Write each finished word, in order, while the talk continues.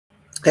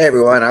Hey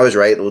everyone, I was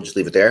right. We'll just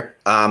leave it there.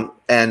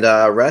 And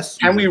Russ,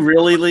 Can we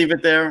really leave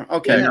it there?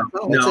 Okay. No,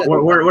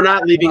 we're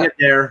not leaving it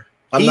there.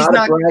 I'm not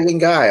a bragging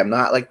guy. I'm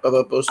not like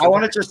Bubba Boasting. I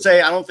want to just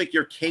say I don't think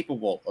you're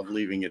capable of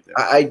leaving it there.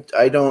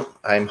 I don't.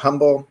 I'm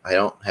humble. I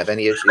don't have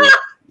any issues.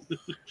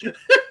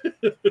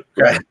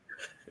 Okay.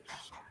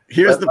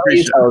 Here's the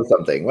pre-show.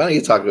 Something. Why don't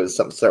you talk about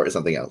start with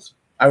something else?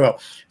 I will.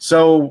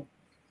 So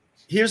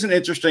here's an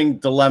interesting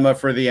dilemma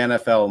for the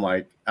NFL,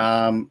 Mike.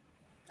 And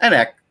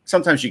Eck,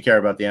 sometimes you care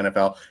about the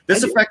NFL.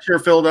 This affects your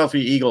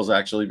Philadelphia Eagles,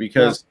 actually,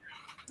 because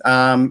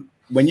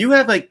when you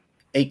have like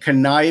a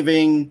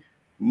conniving,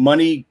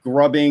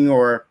 money-grubbing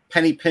or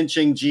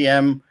penny-pinching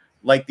GM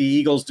like the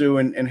Eagles do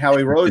and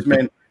Howie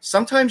Roseman,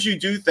 sometimes you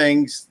do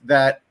things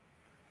that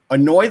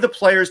annoy the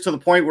players to the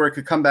point where it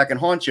could come back and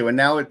haunt you. And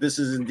now this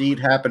is indeed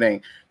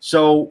happening.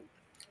 So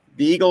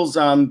the Eagles,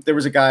 there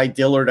was a guy,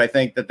 Dillard, I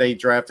think, that they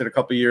drafted a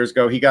couple of years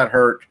ago. He got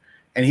hurt,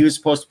 and he was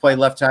supposed to play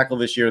left tackle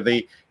this year.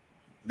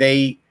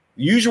 They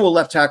usual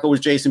left tackle was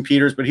Jason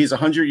Peters, but he's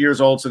 100 years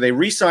old, so they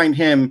re-signed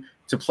him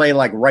to play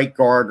like right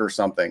guard or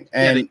something.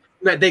 And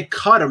they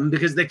cut him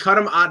because they cut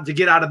him out to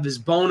get out of his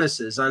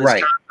bonuses on his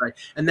contract,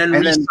 and then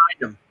re-signed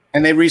him.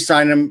 And they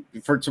re-signed him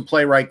to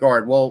play right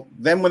guard. Well,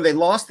 then when they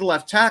lost the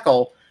left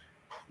tackle,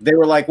 they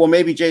were like, well,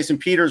 maybe Jason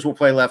Peters will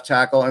play left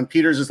tackle. And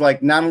Peters is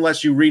like, not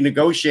unless you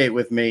renegotiate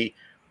with me.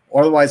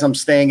 Otherwise, I'm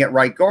staying at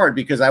right guard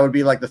because I would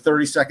be like the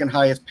 32nd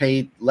highest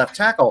paid left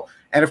tackle.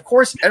 And, of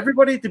course,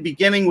 everybody at the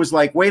beginning was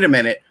like, wait a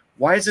minute,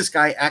 why is this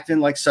guy acting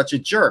like such a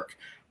jerk?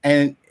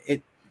 And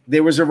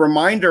there was a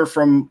reminder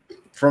from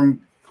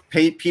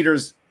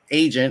Peters'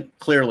 agent,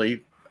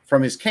 clearly,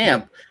 from his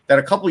camp, that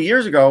a couple of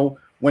years ago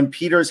when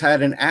Peters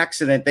had an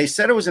accident, they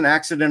said it was an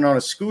accident on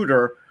a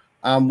scooter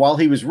while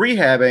he was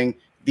rehabbing.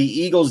 The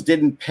Eagles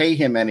didn't pay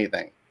him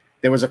anything.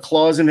 There was a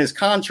clause in his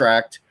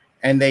contract,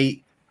 and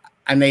they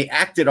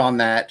acted on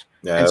that.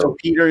 No. And so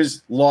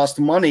Peters lost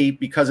money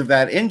because of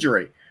that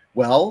injury.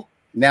 Well,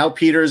 now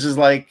Peters is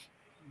like,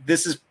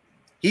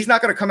 he's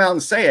not going to come out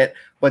and say it,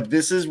 but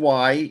this is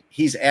why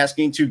he's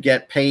asking to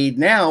get paid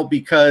now,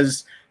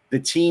 because the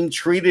team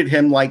treated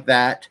him like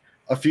that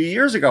a few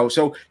years ago.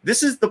 So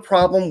this is the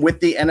problem with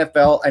the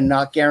NFL and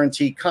not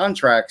guaranteed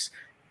contracts.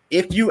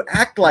 If you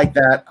act like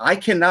that, I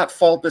cannot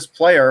fault this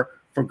player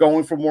for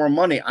going for more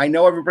money. I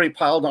know everybody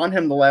piled on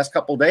him the last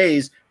couple of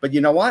days, but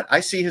you know what? I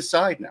see his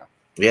side now.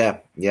 Yeah.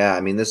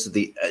 I mean,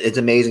 it's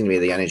amazing to me.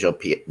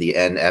 The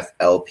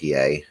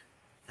NFLPA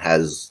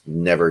has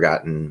never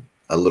gotten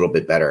a little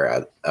bit better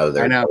out of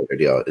their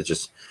deal. It's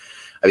just,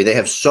 I mean, they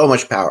have so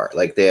much power.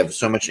 Like, they have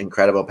so much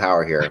incredible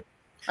power here.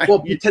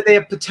 Well, they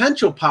have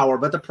potential power,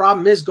 but the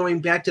problem is,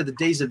 going back to the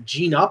days of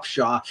Gene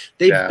Upshaw,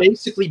 they've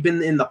basically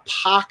been in the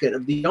pocket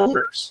of the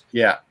owners.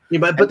 Yeah.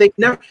 But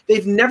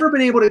they've never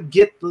been able to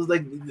get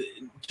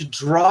to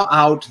draw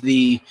out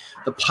the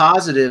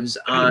positives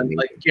on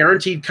like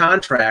guaranteed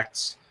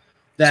contracts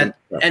that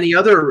any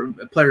other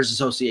players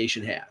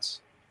association has.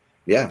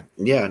 Yeah.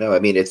 No, I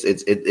mean, this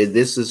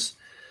is,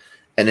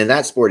 and in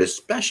that sport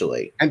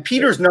especially. And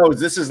Peters knows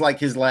this is like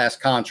his last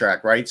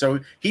contract, right? So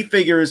he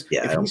figures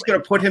if he's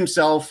going to put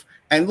himself,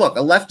 and look,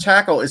 a left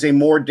tackle is a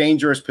more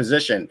dangerous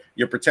position.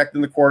 You're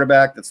protecting the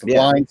quarterback. That's the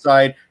blind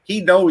side.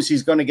 He knows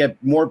he's going to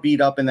get more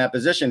beat up in that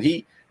position.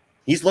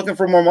 He's looking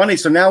for more money.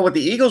 So now what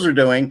the Eagles are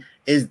doing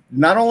is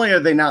not only are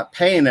they not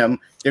paying him,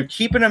 they're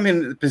keeping him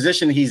in the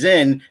position he's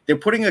in. They're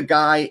putting a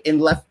guy in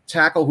left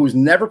tackle who's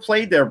never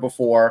played there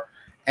before,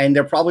 and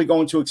they're probably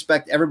going to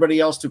expect everybody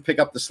else to pick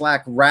up the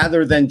slack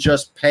rather than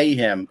just pay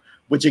him,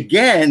 which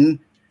again,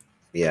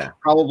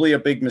 probably a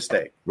big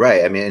mistake.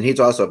 Right. I mean, and he's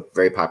also a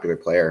very popular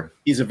player.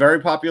 He's a very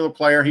popular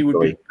player. He would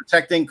be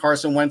protecting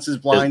Carson Wentz's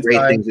blind side.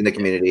 Great things in the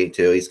community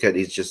too. He's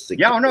just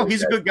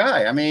he's a good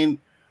guy. I mean,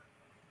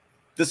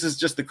 this is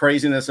just the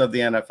craziness of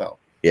the NFL.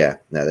 Yeah,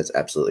 no, that's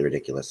absolutely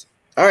ridiculous.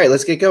 All right,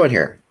 let's get going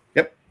here.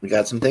 Yep. We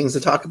got some things to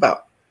talk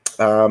about.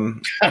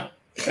 Hello,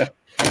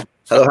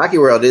 Hockey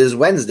World. It is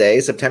Wednesday,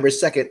 September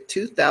 2nd,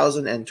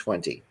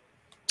 2020.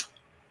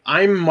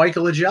 I'm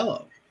Michael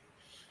Agello.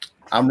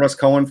 I'm Russ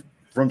Cohen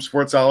from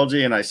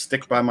Sportsology, and I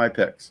stick by my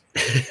picks.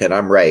 And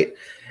I'm right.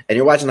 And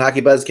you're watching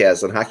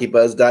HockeyBuzzCast on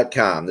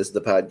HockeyBuzz.com. This is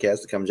the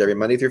podcast that comes every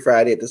Monday through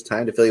Friday at this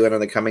time to fill you in on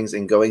the comings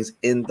and goings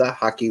in the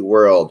hockey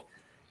world.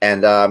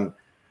 And all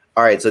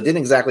right, so it didn't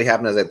exactly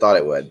happen as I thought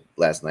it would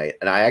last night,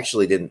 and I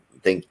actually didn't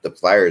think the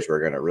Flyers were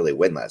going to really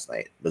win last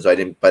night. So I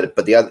didn't. But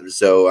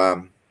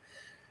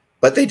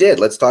they did.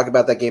 Let's talk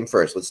about that game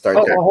first. Let's start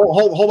there.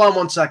 Hold on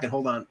 1 second.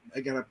 Hold on.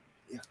 I gotta.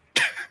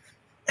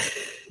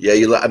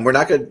 Yeah. We're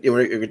not going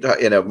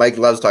to. Mike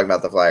loves talking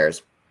about the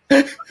Flyers.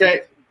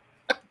 Okay.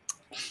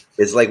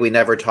 It's like we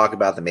never talk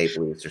about the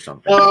Maple Leafs or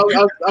something.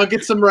 I'll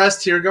get some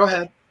rest here. Go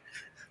ahead.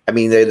 I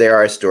mean, they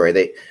are a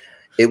story.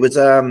 It was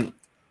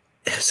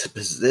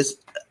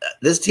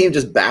this team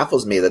just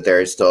baffles me that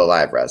they're still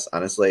alive, Russ.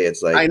 Honestly,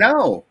 it's like, I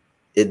know.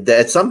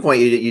 At some point,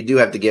 you do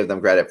have to give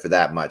them credit for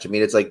that much. I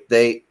mean, it's like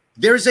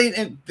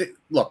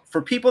look,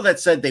 for people that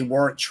said they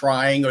weren't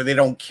trying or they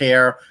don't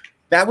care,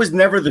 that was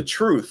never the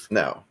truth.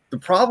 No. The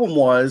problem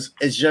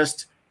is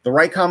just the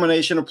right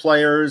combination of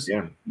players?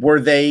 Yeah. Were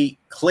they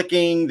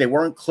clicking? They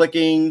weren't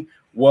clicking.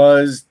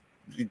 Was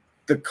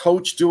the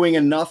coach doing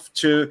enough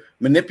to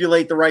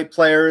manipulate the right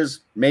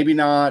players? Maybe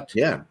not.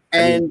 Yeah.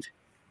 And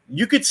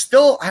you could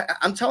still,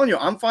 I'm telling you,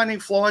 I'm finding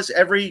flaws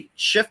every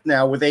shift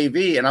now with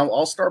AV, and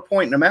I'll start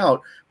pointing them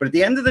out. But at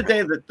the end of the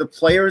day, the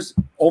players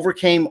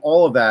overcame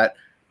all of that.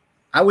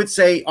 I would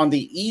say on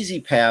the easy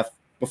path,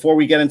 before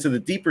we get into the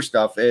deeper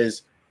stuff,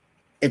 is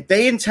if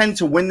they intend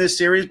to win this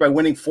series by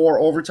winning 4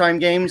 overtime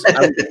games, I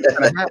don't think it's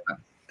going to happen.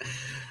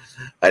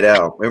 I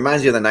know. It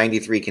reminds me of the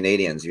 93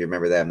 Canadians. You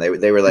remember them?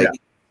 They were like,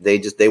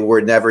 they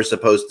were never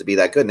supposed to be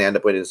that good, and they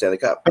ended up winning the Stanley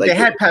Cup. But like, they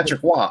had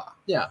Patrick Waugh.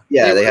 Yeah.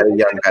 Yeah, they had a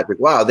young Patrick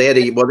Waugh. They had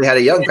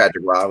a young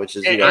Patrick Waugh, which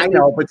is, I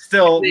know, but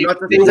still, they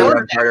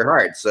weren't Carter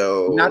Hart.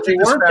 So not to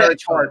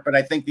disparage Hart, but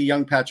I think the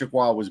young Patrick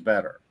Waugh was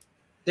better.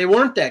 They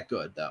weren't that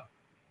good, though.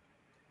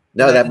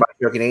 No, that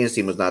Montreal Canadiens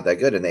team was not that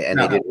good, and they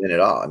didn't win at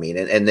all. I mean,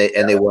 and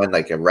they won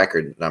like a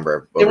record number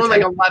of They won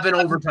like 11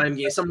 overtime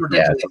games, something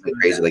ridiculous, something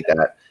crazy like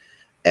that.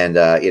 And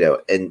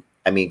and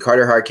I mean,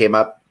 Carter Hart came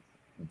up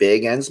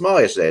big and small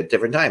yesterday at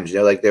different times.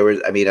 Like there was.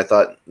 I mean, I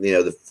thought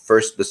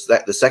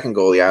the second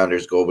goal, the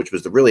Islanders' goal, which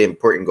was the really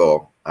important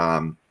goal,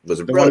 was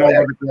a really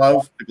bad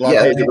glove.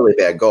 Yeah, it was a really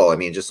bad goal. I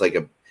mean, just like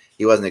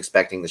he wasn't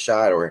expecting the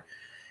shot, or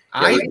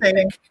I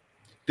think.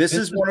 This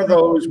is one of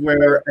those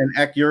where, and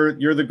Eck, you're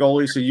the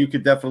goalie, so you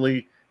could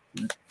definitely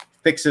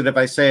fix it if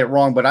I say it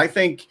wrong. But I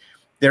think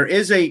there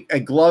is a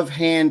glove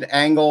hand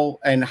angle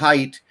and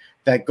height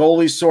that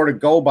goalies sort of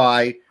go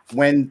by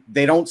when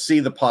they don't see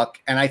the puck.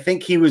 And I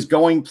think he was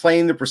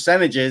playing the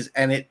percentages,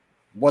 and it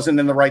wasn't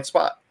in the right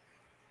spot.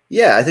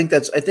 Yeah, I think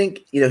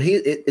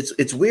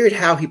it's weird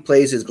how he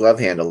plays his glove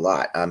hand a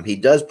lot. He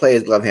does play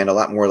his glove hand a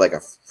lot more like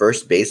a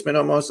first baseman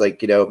almost,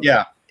 like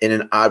yeah. In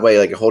an odd way,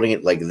 like holding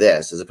it like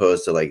this as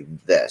opposed to like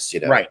this,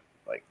 right,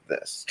 like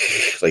this,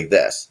 like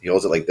this. He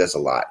holds it like this a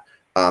lot,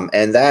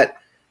 and that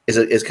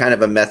is kind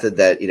of a method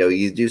that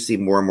you do see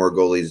more and more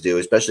goalies do,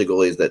 especially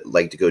goalies that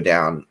like to go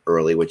down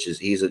early. Which is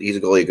he's a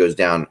goalie who goes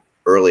down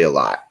early a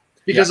lot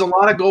because a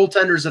lot of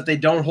goaltenders, if they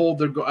don't hold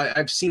their,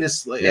 I've seen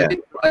this. I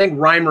think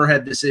Reimer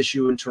had this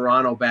issue in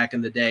Toronto back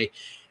in the day.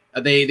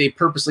 They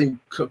purposely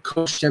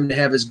coached him to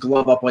have his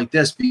glove up like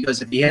this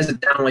because if he has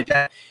it down like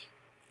that,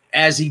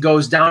 as he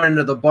goes down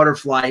into the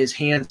butterfly, his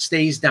hand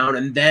stays down,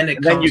 and then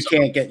you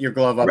can't get your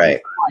glove up.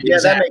 Right. Yeah,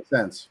 exactly. That makes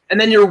sense. And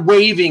then you're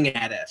waving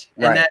at it,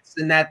 and right.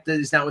 that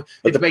is not.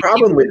 But the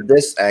problem with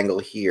this angle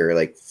here,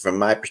 like from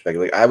my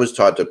perspective, like I was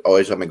taught to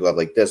always have my glove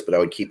like this, but I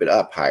would keep it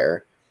up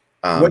higher.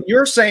 What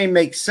you're saying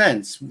makes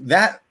sense.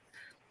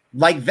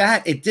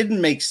 It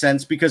didn't make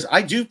sense because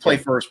I do play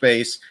first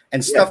base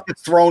and stuff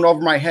gets thrown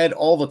over my head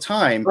all the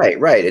time. Right.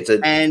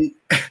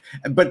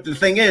 But the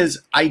thing is,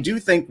 I do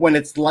think when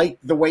it's like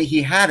the way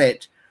he had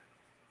it,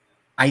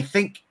 I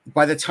think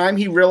by the time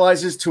he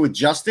realizes to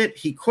adjust it,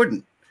 he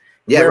couldn't.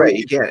 Yeah, right.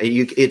 You can't.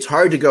 It's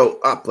hard to go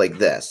up like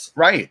this,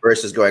 right,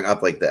 versus going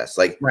up like this.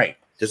 Like, right,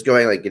 just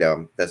going like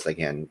best I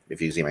can.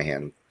 If you see my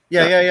hand.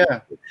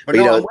 Yeah. But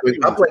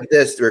up like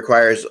this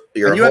requires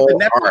your you whole have the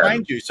net arm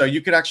behind you, so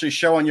you could actually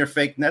show on your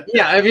fake net.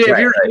 Yeah, if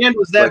your hand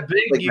was that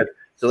big,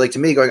 so to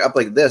me, going up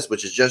like this,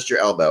 which is just your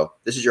elbow,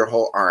 this is your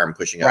whole arm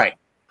pushing up. Right.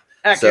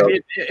 Heck, so,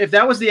 if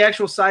that was the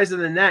actual size of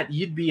the net,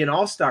 you'd be an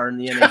all-star in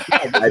the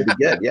NHL. I'd be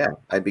good. Yeah,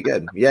 I'd be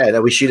good. Yeah,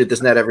 we shoot at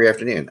this net every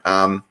afternoon.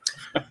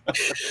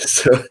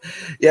 So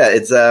yeah,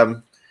 it's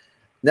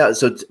no.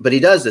 So, but he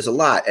does this a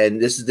lot, and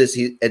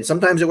and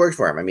sometimes it works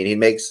for him. I mean, he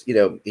makes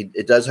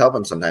it does help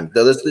him sometimes.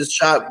 Though this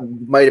shot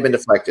might have been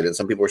deflected, and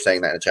some people were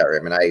saying that in the chat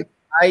room, and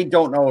I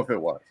don't know if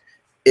it was.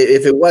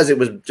 If it was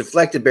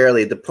deflected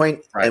barely. The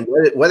point, right. And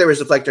whether it was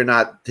deflected or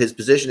not, his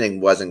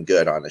positioning wasn't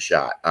good on the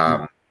shot.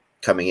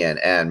 Coming in,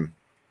 and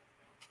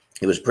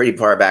he was pretty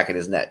far back in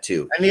his net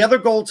too. And the other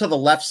goal to the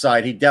left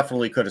side, he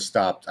definitely could have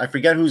stopped. I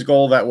forget whose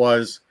goal that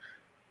was.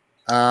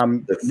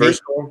 The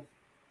first goal,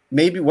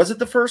 maybe was it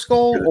the first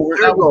goal?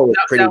 The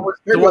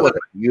third goal was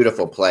a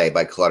beautiful play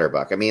by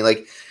Clutterbuck. I mean,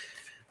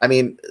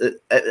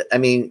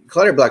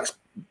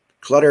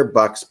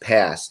 Clutterbuck's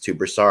pass to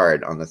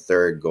Brassard on the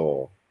third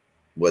goal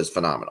was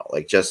phenomenal.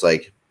 It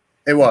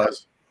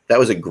was. That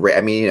was a great.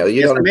 I mean,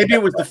 maybe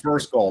it was the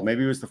first goal.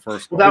 Maybe it was the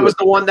first goal. Well, that was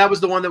the one. That was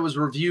the one that was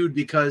reviewed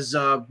because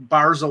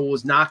Barzal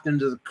was knocked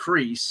into the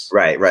crease.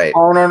 Right.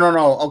 Oh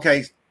no.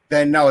 Okay,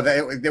 then no,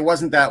 it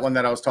wasn't that one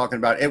that I was talking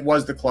about. It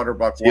was the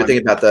Clutterbuck one. You're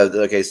thinking about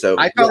So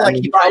I felt like are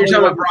you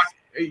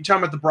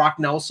talking about the Brock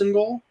Nelson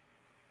goal?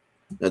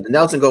 No, the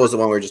Nelson goal was the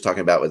one we were just talking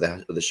about with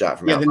the shot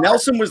from. Yeah, the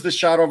Nelson was the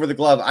shot over the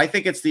glove. I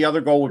think it's the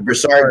other goal with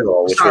Brassard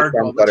goal, which was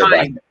from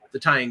the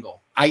tying goal.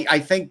 I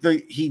think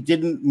he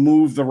didn't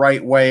move the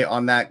right way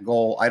on that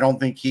goal. I don't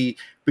think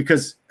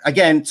because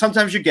again,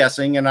 sometimes you're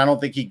guessing, and I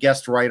don't think he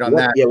guessed right on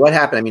that. Yeah, what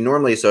happened? I mean,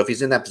 normally, so if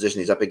he's in that position,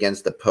 he's up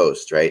against the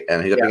post, right?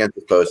 And he's up against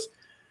the post.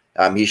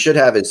 He should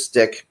have his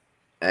stick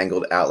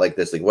angled out like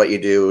this, like what you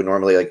do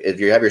normally. Like if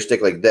you have your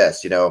stick like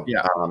this,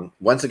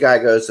 once a guy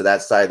goes to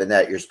that side of the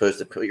net, you're supposed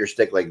to put your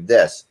stick like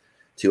this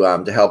to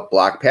help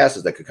block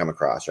passes that could come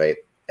across, right?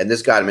 And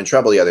this got him in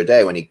trouble the other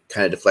day when he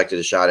kind of deflected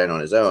a shot in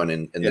on his own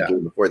in the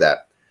game before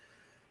that.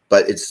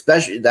 But it's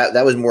especially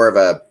that was more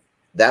of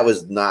that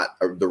was not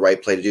the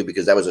right play to do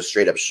because that was a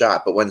straight up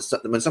shot. But when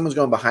someone's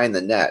going behind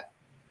the net,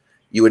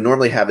 he would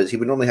normally have his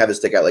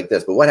stick out like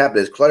this. But what happened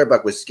is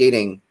Clutterbuck was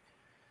skating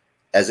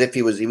as if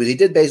he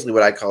did basically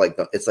what I call I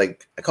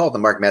call it the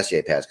Mark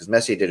Messier pass because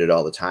Messier did it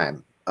all the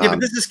time. Yeah,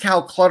 but this is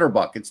Cal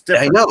Clutterbuck. It's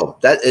different. I know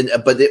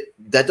that, but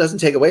that doesn't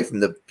take away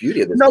from the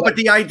beauty of this. No, but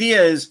the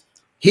idea is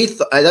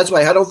that's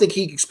why I don't think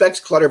he expects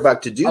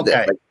Clutterbuck to do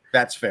that. Like,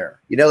 that's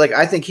fair.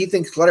 I think he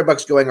thinks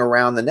Clutterbuck's going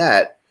around the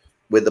net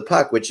with the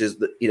puck, which is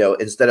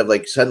instead of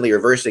like suddenly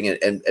reversing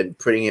it and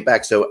putting it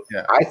back. So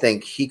I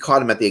think he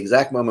caught him at the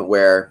exact moment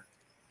where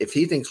if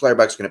he thinks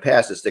Clutterbuck's going to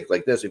pass his stick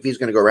like this, if he's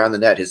going to go around the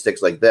net, his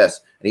stick's like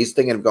this, and he's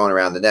thinking of going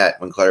around the net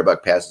when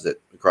Clutterbuck passes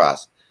it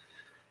across.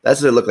 That's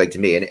what it looked like to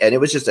me. And it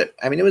was just it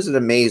was an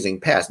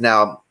amazing pass.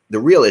 Now, the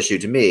real issue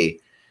to me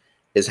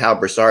is how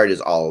Brassard is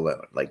all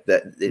alone. Like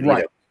that,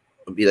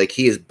 be like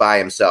he is by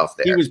himself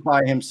there. He was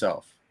by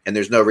himself. And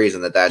there's no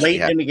reason that late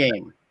in the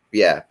game.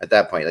 Yeah, at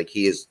that point, like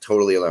he is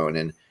totally alone.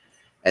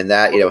 And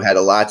that, had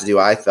a lot to do,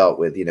 I felt,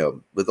 with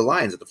with the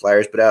lines that the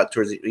Flyers put out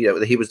towards,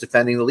 that he was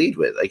defending the lead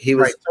with. Like he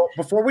was. Right. So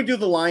before we do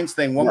the lines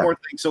thing, one more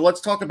thing. So let's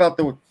talk about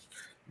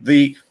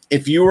the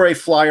if you were a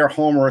Flyer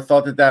homer or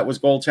thought that was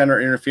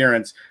goaltender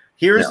interference.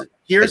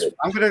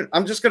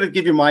 I'm just gonna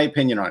give you my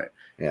opinion on it.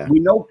 Yeah. We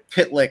know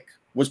Pitlick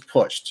was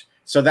pushed,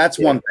 so that's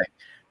one thing.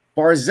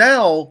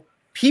 Barzal,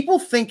 people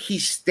think he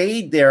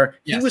stayed there.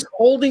 Yes. He was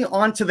holding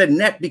on to the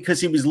net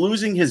because he was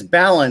losing his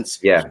balance.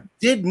 Yeah,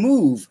 he did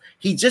move.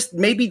 He just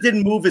maybe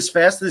didn't move as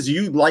fast as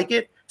you'd like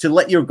it to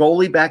let your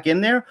goalie back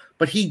in there,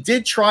 but he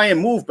did try and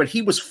move, but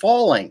he was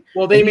falling.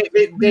 Well, I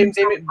agree. They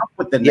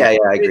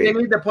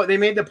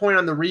made the point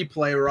on the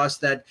replay, Russ,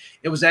 that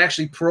it was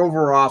actually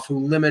Provorov who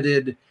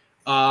limited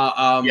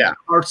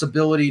Hart's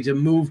ability to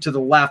move to the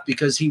left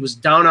because he was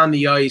down on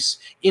the ice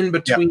in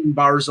between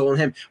Barzal and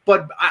him.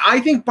 But I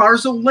think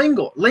Barzal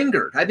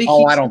lingered. I think.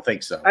 I don't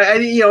think so.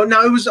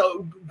 Now it was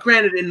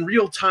granted in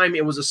real time.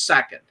 It was a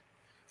second.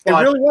 It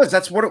really was.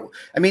 That's what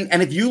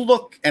and if you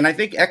look, and I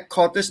think Eck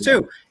caught this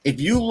too.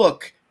 If you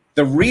look,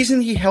 the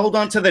reason he held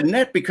onto the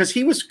net because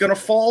he was going to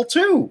fall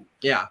too.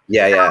 Yeah.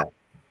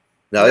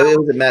 No, it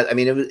was a mess.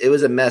 It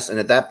was a mess. And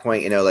at that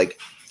point,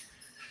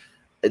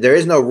 there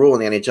is no rule in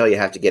the NHL. You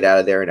have to get out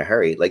of there in a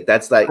hurry. Like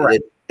that's like,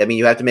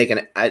 you have to make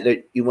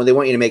they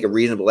want you to make a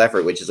reasonable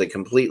effort, which is like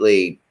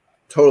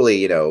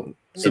totally,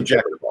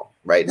 subjective,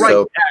 right?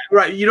 So,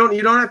 right. You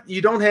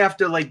don't have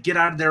to like get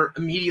out of there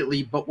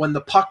immediately. But when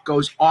the puck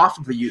goes off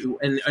of you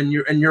and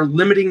you're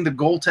limiting the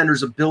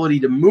goaltender's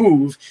ability to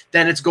move,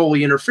 then it's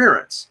goalie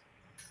interference.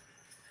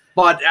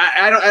 But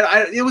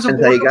it was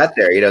until you got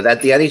there,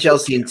 that the NHL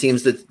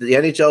seems that the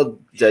NHL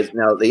does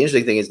now. The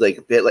interesting thing is like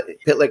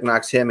Pitlick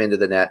knocks him into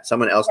the net.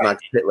 Someone else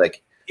knocks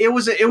Pitlick. It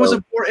was a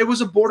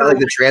border like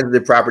the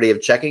transitive property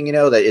of checking.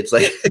 That it's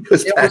like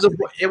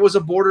it was a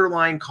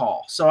borderline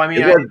call. So I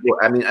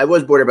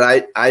was border,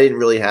 but I didn't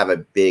really have a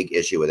big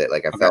issue with it.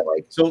 Like I felt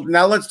like. So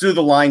now let's do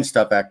the line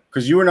stuff,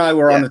 because you and I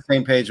were on the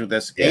same page with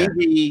this. Yeah.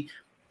 AD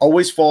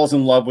always falls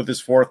in love with his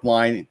fourth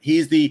line.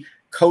 He's the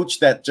coach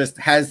that just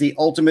has the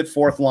ultimate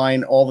fourth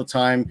line all the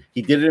time.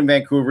 He did it in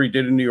Vancouver. He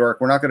did it in New York.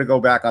 We're not going to go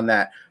back on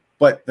that.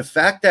 But the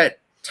fact that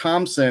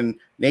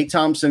Nate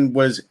Thompson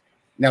was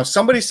 – now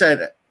somebody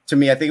said to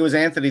me, I think it was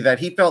Anthony, that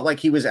he felt like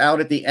he was out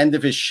at the end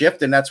of his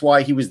shift, and that's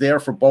why he was there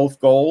for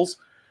both goals.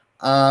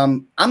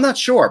 I'm not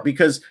sure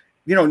because,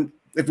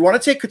 if you want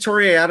to take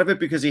Couturier out of it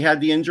because he had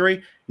the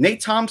injury,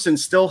 Nate Thompson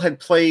still had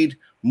played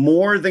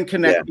more than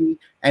Konecny,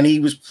 and he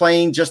was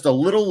playing just a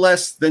little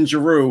less than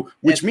Giroux,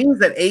 which means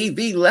that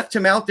AV left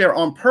him out there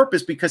on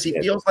purpose because he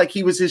feels like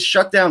he was his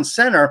shutdown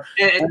center.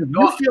 And if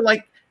you feel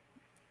like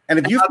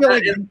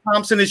Nate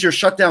Thompson is your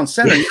shutdown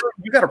center,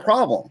 you got a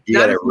problem.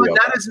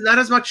 Not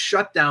as much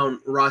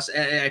shutdown, Russ,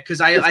 because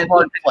I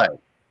play.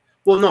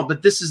 Well, no,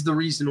 but this is the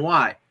reason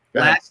why.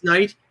 Last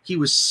night he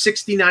was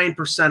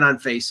 69% on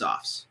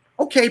faceoffs.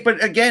 Okay,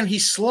 but again,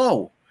 he's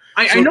slow.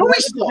 I know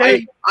he's slow.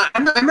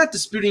 I'm not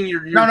disputing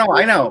your. No,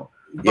 I know.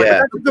 But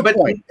that's a good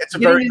point. It's a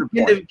very good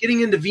point.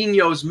 Getting into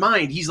Vigneault's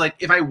mind, he's like,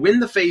 if I win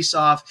the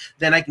face-off,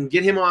 then I can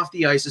get him off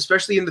the ice,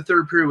 especially in the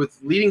third period with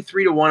leading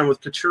 3-1 and with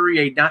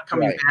Couturier not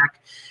coming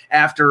back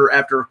after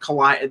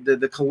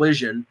the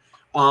collision.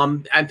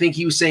 I think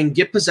he was saying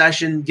get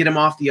possession, get him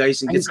off the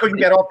ice, and he couldn't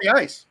get off the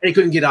ice. And he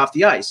couldn't get off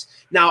the ice.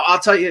 Now I'll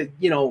tell you,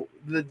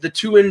 the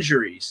two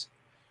injuries.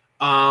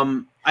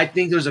 I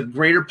think there's a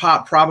greater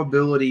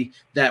probability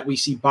that we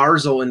see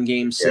Barzal in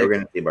Game 6. Yeah, we're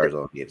going to see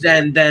Barzal in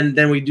Game 6.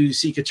 Than we do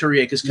see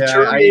Couturier, because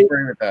Couturier. I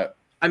agree with that.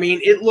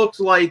 It looked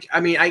like.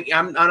 I'm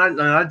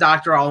not a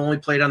doctor. I'll only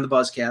play it on the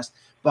Buzzcast,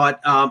 but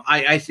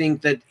I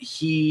think that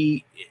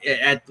he,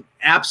 at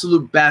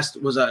absolute best,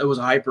 it was a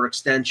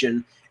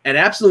hyperextension. At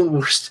absolute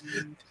worst,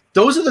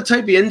 those are the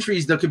type of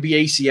injuries that could be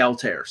ACL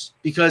tears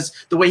because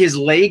the way his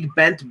leg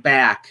bent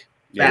backwards.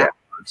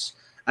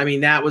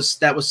 That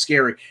was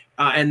scary.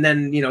 And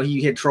then,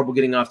 he had trouble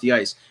getting off the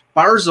ice.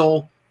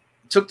 Barzal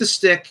took the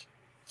stick,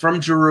 from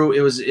Giroux.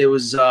 It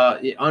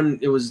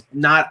was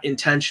not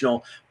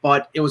intentional,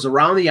 but it was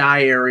around the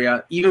eye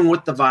area, even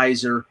with the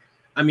visor.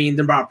 I mean,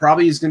 there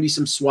probably is going to be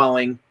some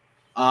swelling,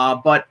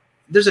 but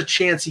there's a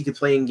chance he could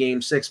play in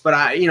Game 6.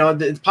 But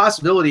the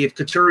possibility if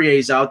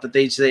Couturier's out, that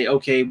they'd say,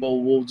 okay,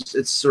 well,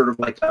 it's sort of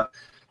like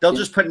they'll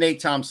just put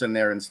Nate Thompson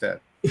there instead.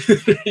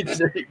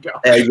 There you go.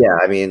 Yeah,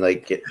 I mean,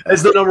 like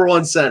as the number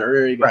one center.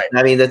 There you go. Right.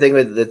 I mean, the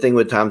thing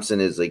with Thompson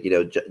is like,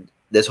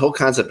 this whole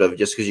concept of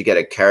just because you get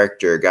a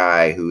character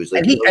guy who's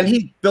like, and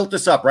he built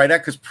this up, right?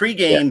 Because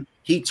pregame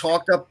he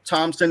talked up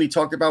Thompson. He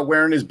talked about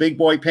wearing his big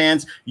boy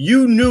pants.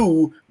 You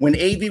knew when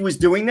AV was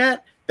doing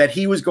that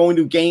he was going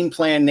to game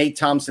plan Nate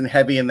Thompson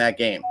heavy in that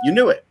game. You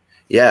knew it.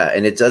 Yeah,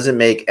 and it doesn't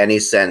make any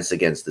sense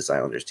against this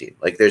Islanders team.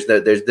 Like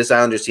this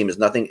Islanders team is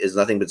nothing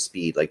but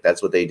speed. Like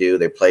that's what they do.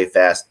 They play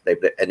fast.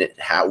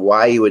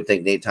 Why you would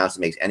think Nate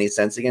Thompson makes any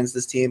sense against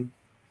this team?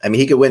 I mean,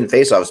 he could win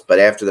faceoffs, but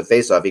after the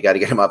faceoff, you got to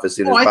get him off as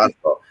soon as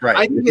possible.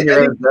 Right. In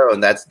your own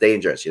zone, that's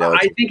dangerous.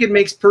 I think it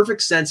makes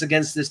perfect sense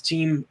against this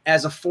team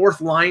as a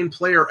fourth line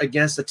player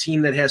against a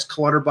team that has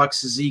Clutterbuck,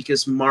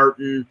 Cizikas,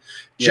 Martin,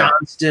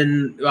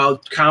 Johnston,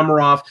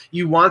 Komarov.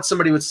 You want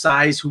somebody with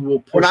size who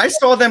will push. When I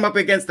saw them up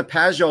against the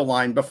Pajot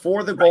line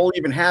before the goal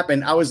even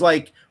happened, I was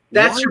like,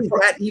 Why is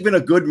that even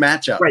a good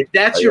matchup? Right.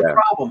 That's your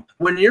problem.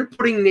 When you're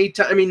putting Nate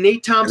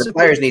Thompson. The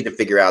players need to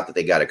figure out that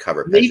they got to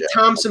cover. Nate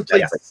Thompson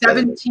played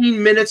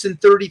 17 minutes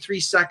and 33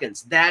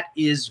 seconds. That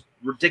is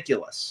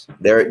ridiculous.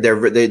 They're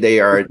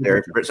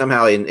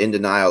somehow in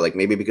denial, like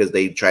maybe because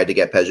they tried to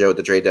get Pajot at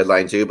the trade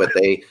deadline too, but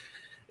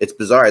it's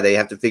bizarre. They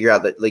have to figure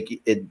out that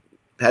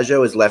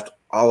Pajot is left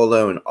all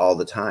alone all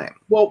the time.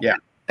 Well, yeah.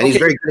 And he's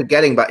very good at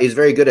getting, but he's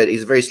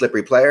a very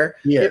slippery player.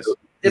 Yes.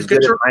 He's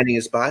good at finding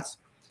his spots.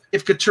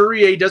 If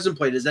Couturier doesn't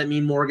play, does that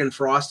mean Morgan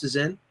Frost is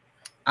in?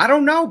 I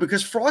don't know,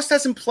 because Frost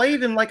hasn't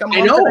played in like a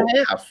month and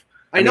a half.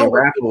 I know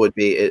Raffle would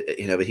be,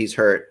 but he's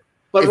hurt.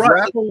 But if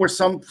Raffle were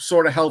some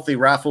sort of healthy,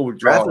 Raffle would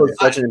draw. Raffle is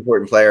such an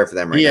important player for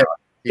them right now.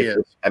 He is.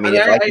 I mean,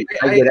 if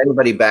I get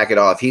anybody back at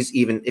all, if he's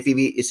even like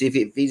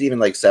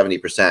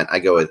 70%,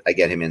 I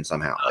get him in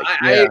somehow.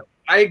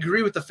 I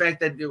agree with the fact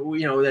that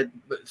that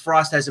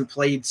Frost hasn't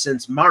played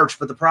since March,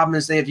 but the problem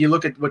is if you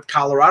look at what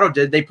Colorado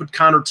did, they put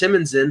Connor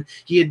Timmins in.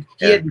 He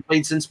hadn't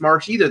played since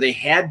March either. They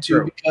had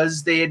to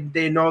because they had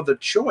no other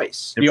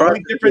choice. The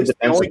only difference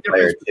between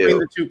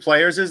the two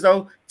players is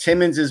though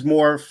Timmins is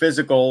more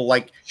physical,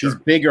 like he's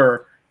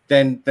bigger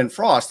than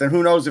Frost, and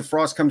who knows if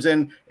Frost comes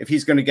in if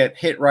he's going to get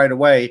hit right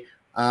away.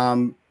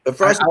 But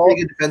Frost is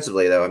pretty good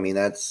defensively, though. I mean,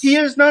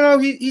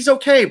 he's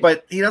okay,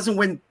 but he doesn't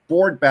win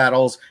board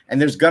battles,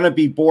 and there's going to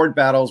be board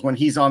battles when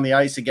he's on the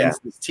ice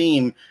against this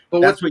team.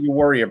 But that's what you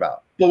worry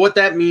about. But what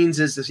that means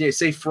is,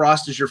 say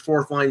Frost is your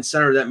fourth line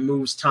center, that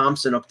moves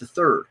Thompson up to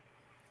third.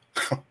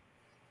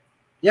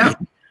 Yeah.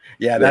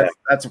 Yeah,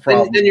 that's a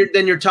problem.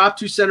 Then your top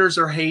two centers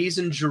are Hayes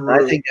and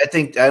Giroux. I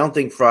don't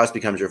think Frost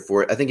becomes your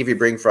fourth. I think if you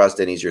bring Frost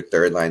in, he's your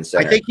third line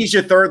center. I think he's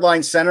your third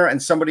line center,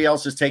 and somebody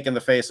else is taking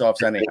the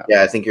faceoffs anyhow.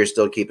 I think you're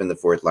still keeping the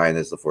fourth line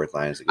as the fourth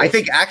line. I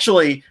think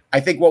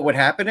what would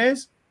happen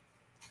is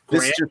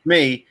this is just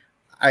me.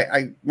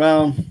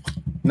 No,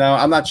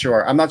 I'm not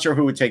sure. I'm not sure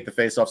who would take the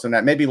faceoffs in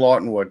that. Maybe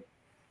Lawton would.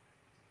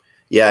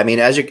 Yeah, I mean,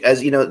 as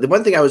you know, the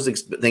one thing I was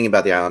thinking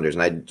about the Islanders,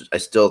 and I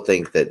still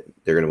think that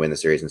they're going to win the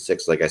series in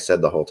 6, like I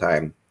said the whole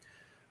time.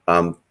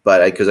 But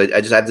because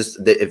I just have this,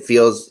 it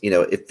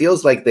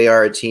feels like they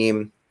are a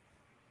team.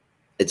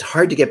 It's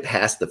hard to get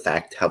past the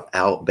fact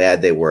how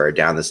bad they were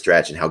down the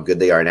stretch and how good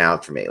they are now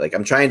for me. Like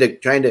I'm trying to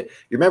you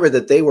remember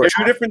that they were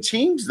two different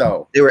teams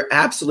though. They were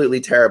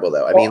absolutely terrible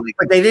though.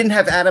 But they didn't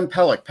have Adam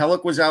Pelech.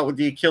 Pelech was out with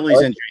the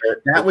Achilles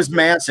injury. That was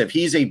massive.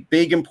 He's a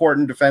big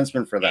important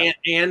defenseman for them.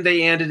 And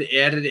they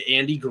added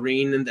Andy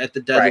Green at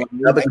the deadline. Right.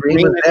 No, but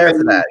Green was there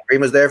for that.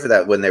 Green was there for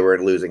that when they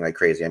were losing like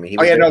crazy. I mean,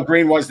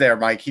 Green was there,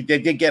 Mike. He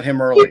did get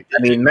him early.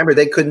 I mean, remember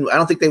they couldn't. I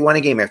don't think they won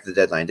a game after the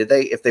deadline, did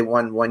they? If they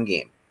won one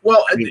game.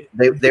 Well, I mean,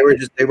 they were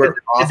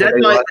awful. They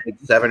lost like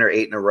 7 or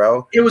 8 in a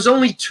row. It was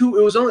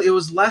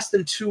less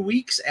than 2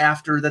 weeks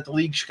after that the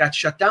league got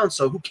shut down.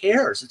 So who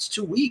cares? It's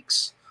 2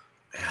 weeks.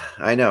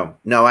 I know.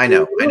 No, I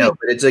know.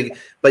 But it's like,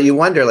 but you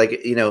wonder,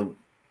 like,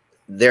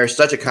 they're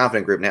such a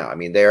confident group now. I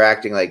mean, they're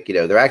acting like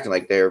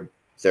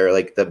they're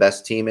like the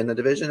best team in the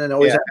division and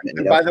always have been,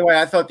 And by the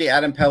way, I thought the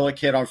Adam Pelech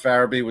hit on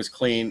Farabee was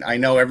clean. I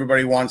know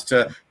everybody wants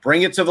to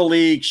bring it to the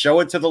league,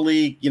 show it to the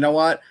league. You know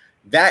what?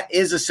 That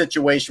is a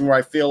situation where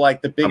I feel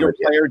like the bigger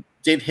player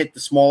did hit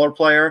the smaller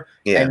player,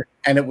 and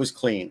it was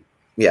clean.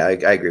 Yeah, I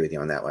agree with you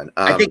on that one.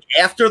 I think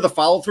after the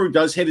follow-through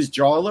does hit his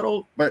jaw a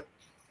little, but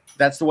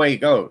that's the way it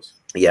goes.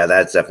 Yeah,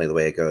 that's definitely the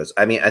way it goes.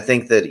 I mean, I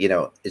think that,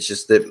 it's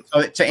just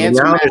that to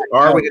answer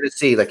are we going to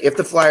see, like, if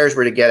the Flyers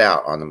were to get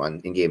out on them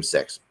in Game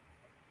 6,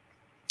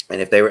 and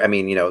if they were,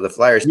 the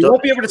Flyers you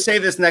won't be able to say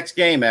this next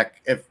game,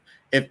 if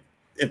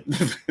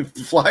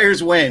the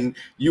Flyers win,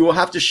 you will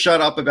have to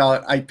shut up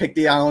about I picked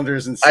the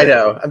Islanders and I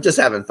know. I'm just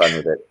having fun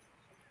with it.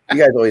 You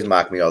guys always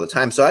mock me all the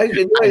time. So I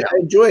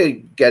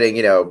enjoy getting,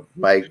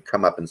 my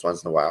comeuppance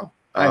once in a while.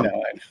 I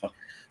know.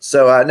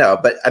 So no,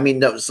 but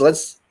no. So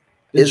let's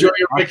Enjoy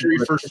your victory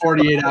for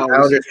 48 hours.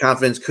 Islanders'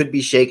 confidence could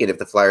be shaken if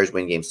the Flyers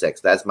win Game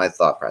 6. That's my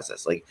thought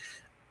process. Like,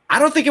 I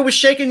don't think it was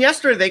shaken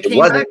yesterday. They came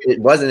wasn't, back. It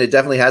wasn't. It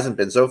definitely hasn't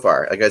been so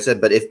far. Like I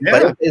said, but if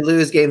they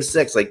lose Game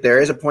 6, like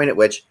there is a point at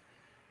which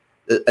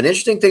an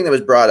interesting thing that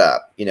was brought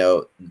up,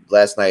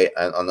 last night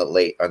on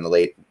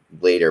the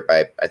later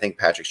by I think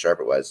Patrick Sharp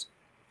it was,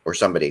 or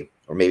somebody,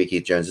 or maybe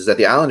Keith Jones, is that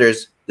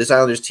this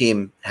Islanders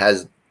team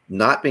has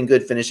not been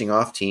good finishing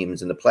off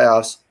teams in the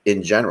playoffs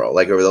in general.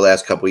 Like over the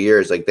last couple of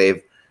years, like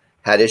they've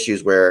had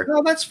issues where.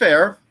 No, that's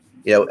fair.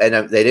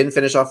 And they didn't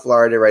finish off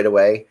Florida right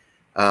away.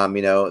 And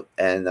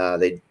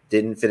they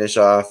didn't finish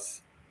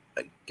off,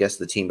 I guess,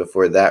 the team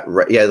before that.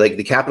 Right? Yeah, like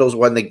the Capitals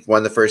won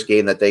the first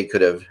game that they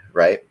could have,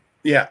 right?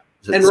 Yeah.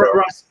 And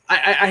Russ,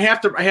 I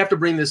have to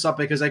bring this up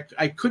because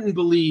I couldn't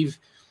believe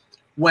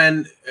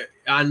when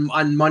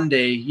on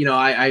Monday,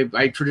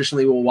 I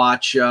traditionally will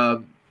watch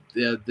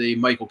the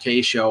Michael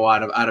Kay show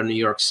out of New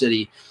York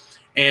City,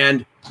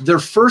 and their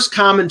first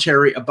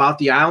commentary about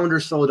the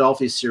Islanders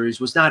Philadelphia series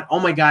was not, oh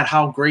my God,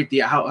 how great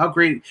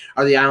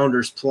are the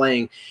Islanders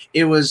playing?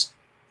 It was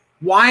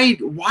why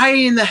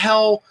in the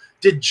hell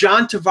did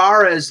John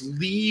Tavares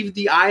leave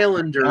the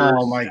Islanders?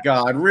 Oh my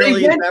God,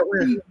 really?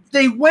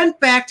 They went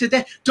back to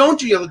that.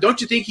 Don't you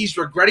think he's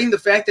regretting the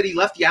fact that he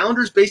left the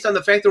Islanders based on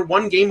the fact they're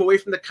one game away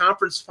from the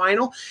conference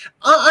final?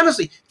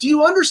 Honestly, do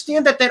you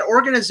understand that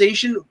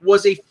organization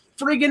was a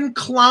friggin'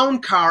 clown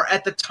car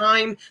at the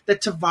time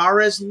that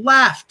Tavares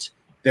left?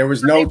 There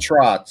was no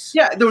Trotz.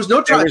 Yeah, there was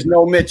no Trotz. There was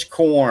no Mitch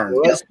Korn. There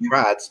was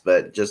Trotz,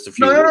 but just a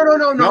few.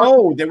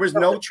 No, there was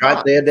no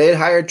Trotz. They had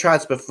hired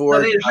Trotz before.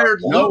 No, they had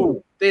hired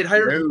Lou. They had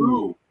hired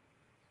Lou.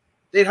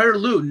 They had hired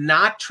Lou,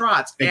 not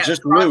Trotz. It's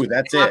just Lou.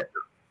 That's it.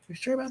 You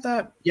sure about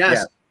that?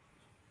 Yes.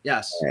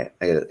 All right,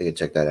 I gotta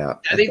check that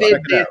out. I think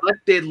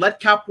they had let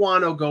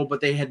Capuano go,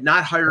 but they had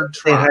not hired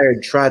Trotz. They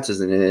hired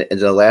Trotz in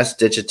the last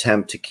ditch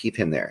attempt to keep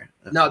him there.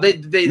 No,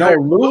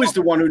 Lou is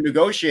the one who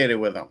negotiated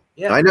with him.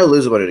 Yeah, I know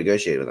Lou's the one who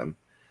negotiated with him.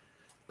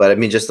 But I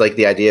mean, just like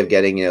the idea of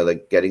getting the.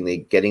 I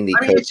mean,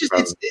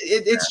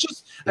 it's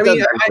just. I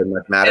mean,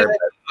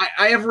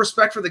 I have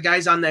respect for the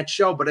guys on that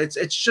show, but it's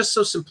just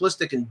so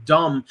simplistic and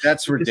dumb.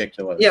 That's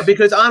ridiculous. Yeah,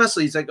 because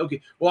honestly, it's like, okay,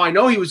 well, I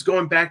know he was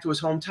going back to his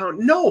hometown.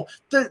 No,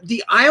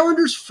 the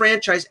Islanders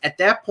franchise at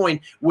that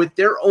point, with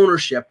their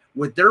ownership,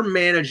 with their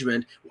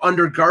management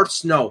under Garth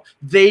Snow,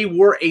 they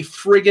were a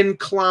friggin'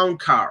 clown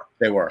car.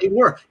 They were.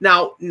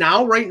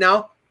 Right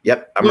now.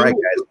 Yep, I'm right,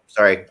 guys.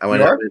 Sorry, I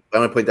want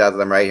to point out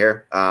that I'm right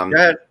here.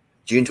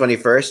 June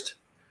 21st,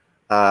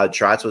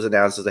 Trotz was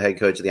announced as the head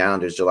coach of the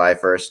Islanders. July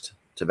 1st,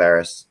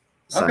 Tavares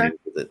signed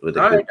with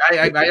the right.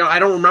 I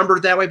don't remember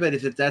it that way, but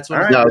if that's what.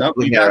 Right. No, I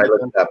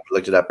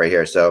looked it up right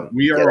here. So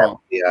we are wrong.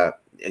 Yeah,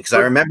 because I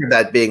remember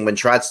that being when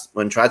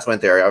Trotz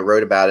went there. I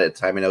wrote about it at the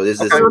time. I know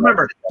this is. I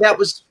remember that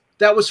was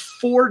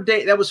 4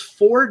 days. That was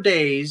 4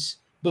 days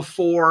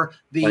before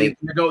the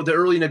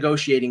early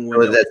negotiating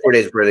window. That's 4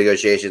 days before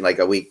negotiation, like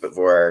a week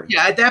before.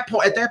 Yeah, at that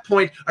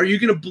point, are you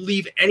going to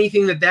believe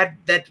anything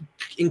that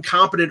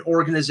incompetent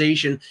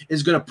organization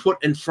is going to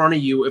put in front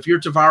of you if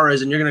you're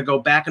Tavares and you're going to go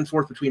back and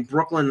forth between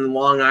Brooklyn and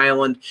Long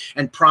Island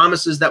and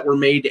promises that were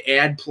made to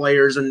add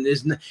players and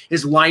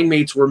his line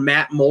mates were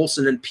Matt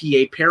Molson and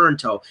P.A.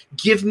 Parento?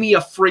 Give me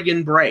a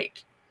friggin'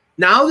 break.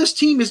 Now this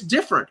team is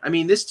different. I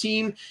mean, this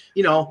team,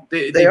 they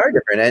are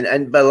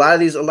different, but a lot of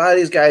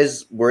these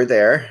guys were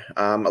there.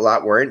 A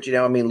lot weren't.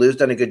 I mean, Lou's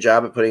done a good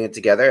job of putting it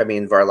together. I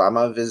mean,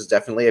 Varlamov is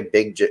definitely a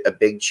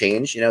big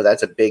change.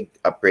 That's a big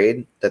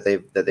upgrade that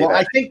they've. Well,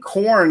 I think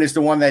Korn is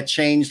the one that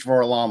changed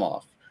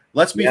Varlamov.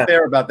 Let's be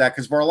fair about that,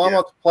 because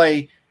Varlamov's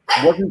play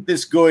wasn't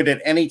this good at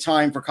any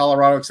time for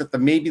Colorado except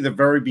maybe the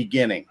very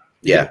beginning.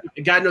 Yeah,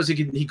 God knows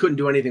he couldn't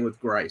do anything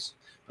with Greiss.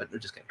 But we're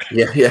just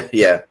kidding.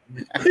 Yeah.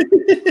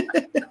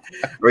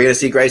 Are we going to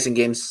see Greiss in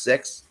Game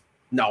 6?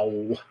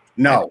 No.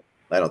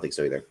 I don't think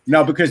so either.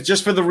 No, because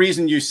just for the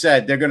reason you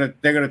said, they're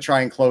gonna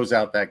try and close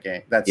out that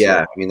game. That's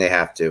I mean, they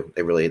have to.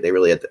 They really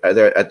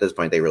at this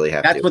point they really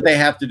have to. That's what they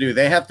have to do.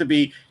 They have to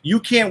be.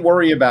 You can't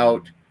worry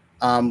about.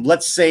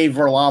 Let's save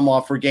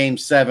Varlamov for Game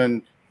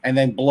 7 and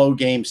then blow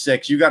Game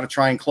 6. You got to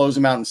try and close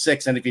them out in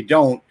 6, and if you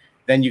don't,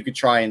 then you could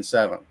try in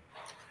 7.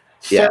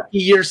 Yeah, Funky,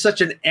 you're such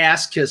an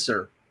ass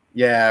kisser.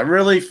 Yeah,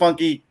 really,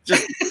 Funky.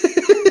 Just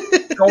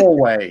go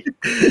away.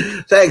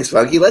 Thanks,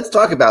 Funky. Let's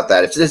talk about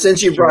that.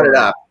 Since you brought it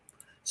up,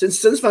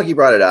 since Funky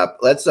brought it up,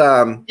 let's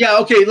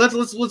okay.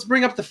 Let's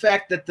bring up the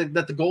fact that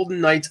the Golden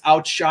Knights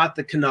outshot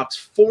the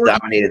Canucks,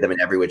 dominated them in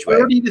every which way,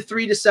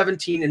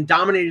 40-3-17, and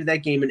dominated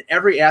that game in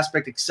every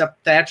aspect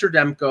except Thatcher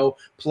Demko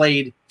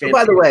played. Oh,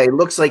 by the way,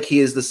 looks like he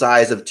is the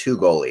size of 2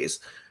 goalies.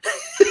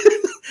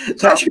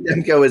 Thatcher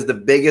Demko is the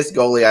biggest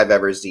goalie I've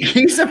ever seen.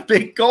 He's a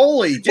big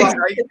goalie,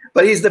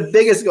 but he's the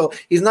biggest goalie.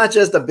 He's not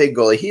just a big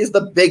goalie; he's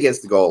the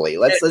biggest goalie.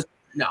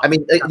 I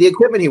mean, the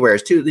equipment he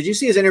wears too. Did you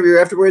see his interview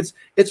afterwards?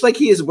 It's like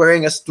he is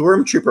wearing a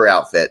stormtrooper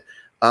outfit.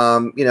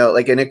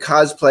 Like in a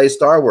cosplay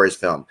Star Wars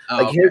film.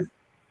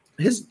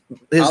 His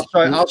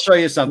I'll show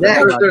you something.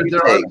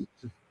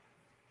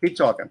 Keep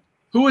talking.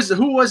 Who was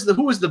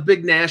the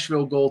big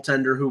Nashville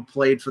goaltender who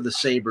played for the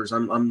Sabres?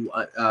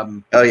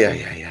 Oh yeah.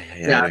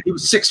 He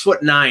was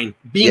 6'9".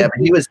 But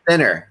he was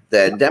thinner.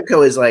 Then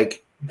Demko is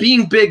like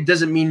being big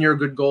doesn't mean you're a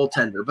good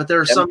goaltender, but there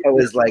are some.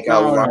 Demko is like a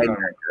linebacker.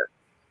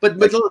 But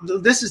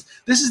this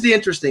is the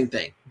interesting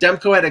thing.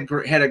 Demko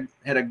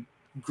had a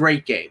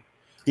great game.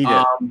 He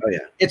did.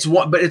 It's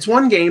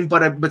one game,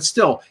 but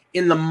still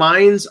in the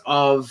minds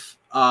of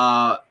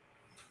the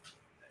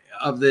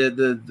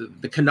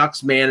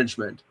Canucks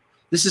management,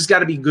 this has got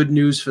to be good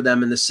news for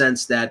them in the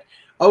sense that,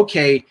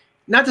 okay,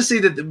 not to say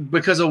that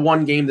because of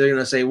one game they're going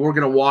to say we're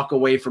going to walk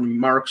away from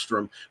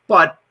Markstrom,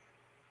 but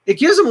it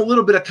gives them a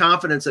little bit of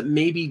confidence that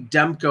maybe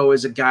Demko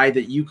is a guy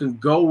that you can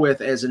go with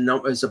as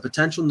a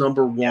potential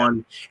number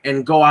one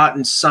and go out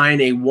and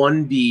sign a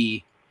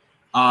 1B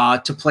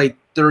to play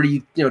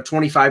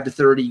 25 to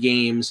 30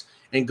 games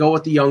and go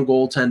with the young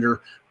goaltender.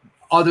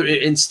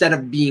 Instead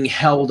of being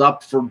held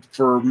up for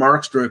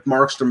Markstrom, if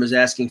Markstrom is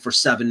asking for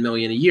 $7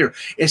 million a year,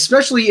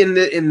 especially in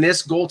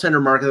this goaltender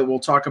market that we'll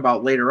talk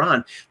about later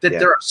on, that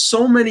there are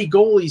so many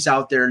goalies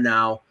out there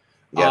now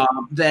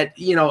that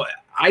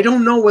I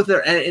don't know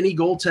whether any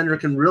goaltender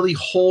can really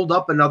hold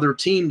up another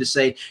team to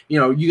say,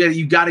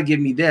 you got to give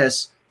me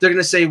this. They're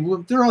going to say,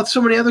 well, there are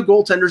so many other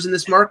goaltenders in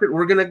this market.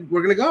 We're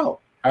gonna go.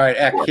 All right,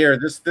 Eck, here.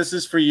 This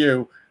is for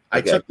you. I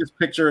took this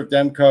picture of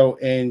Demko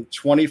in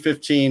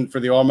 2015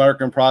 for the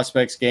All-American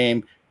Prospects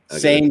game.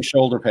 Same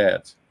shoulder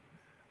pads.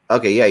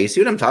 Okay, yeah. You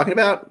see what I'm talking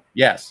about?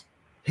 Yes.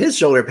 His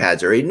shoulder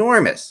pads are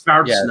enormous.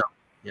 Snow.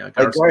 Yeah,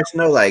 Garth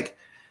Snow,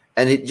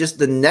 and just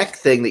the neck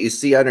thing that you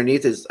see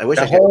underneath is. I wish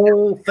the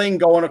whole thing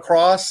going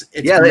across.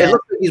 It looks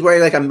like he's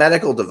wearing like a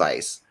medical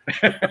device.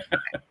 To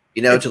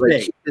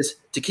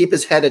keep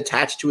his head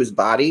attached to his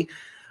body.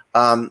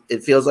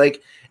 It feels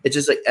like it's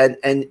just like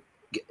and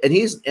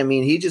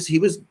he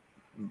was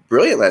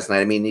brilliant last night.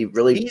 I mean, he's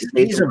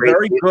a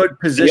very good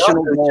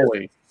positional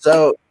goalie.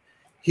 So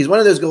he's one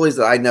of those goalies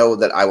that I know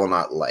that I will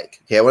not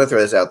like. Okay, I want to throw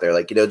this out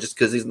there, just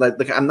because he's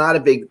like I'm not a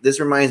big. This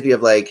reminds me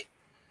of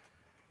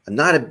I'm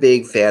not a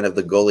big fan of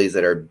the goalies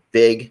that are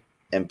big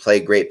and play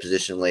great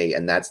positionally,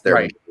 and that's their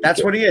right.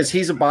 That's what he is.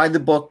 He's a by the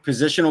book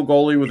positional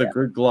goalie with a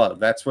good glove.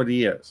 That's what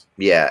he is.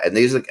 Yeah, and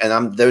those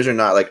are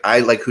not I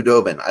like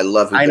Hudobin. I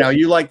love Hudobin. I know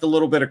you like the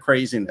little bit of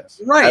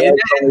craziness, right?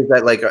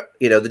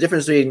 The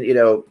difference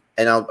between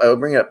and I'll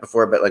bring it up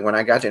before, but when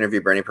I got to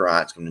interview Bernie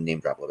Perrott, it's going to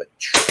name drop a little bit.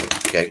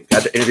 Okay,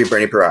 got to interview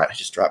Bernie Perrott. I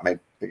just dropped my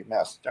big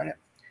mouse. Darn it!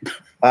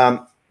 I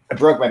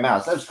broke my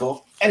mouse. That was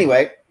cool.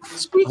 Anyway,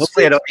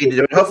 hopefully I don't need to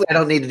do it. Hopefully I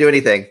don't need to do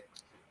anything.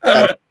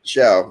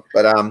 Show,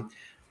 but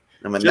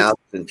my mouth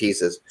is in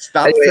pieces.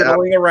 Stop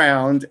fiddling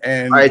around.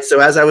 And all right.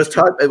 So as I was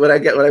when I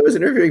was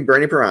interviewing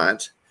Bernie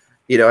Perrott,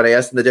 and I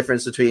asked him the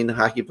difference between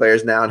hockey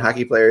players now and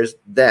hockey players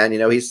then.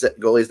 He said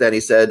goalies then. He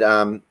said,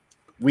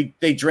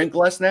 they drink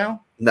less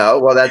now. No,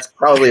 well, that's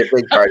probably a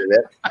big part of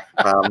it.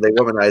 They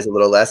womanize a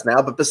little less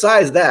now, but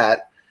besides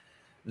that,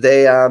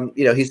 they,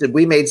 he said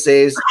we made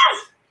saves.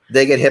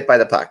 They get hit by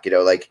the puck,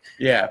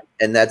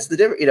 and that's the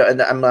difference,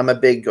 and I'm a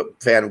big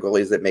fan of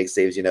goalies that make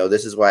saves.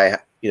 This is why,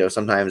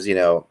 sometimes,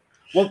 Well,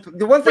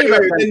 the one thing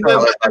about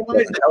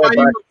why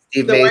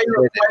you're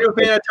a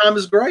fan of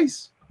Thomas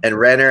Greiss and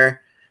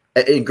Renner.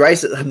 And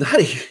Greiss, I'm not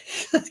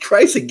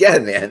Greiss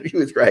again, man. He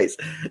was Greiss.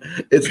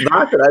 It's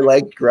not that I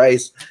liked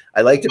Greiss.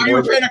 I liked him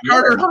more than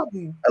Carter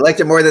Hutton. I liked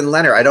him more than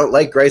Leonard. I don't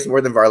like Greiss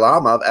more than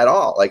Varlamov at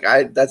all.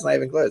 That's not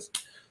even close.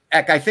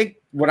 Eck, I think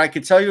what I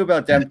could tell you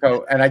about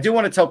Demko, and I do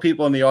want to tell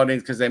people in the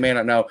audience because they may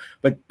not know,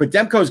 but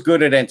Demko's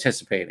good at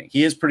anticipating.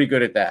 He is pretty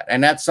good at that,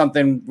 and that's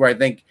something where I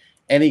think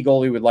any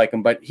goalie would like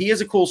him. But he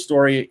has a cool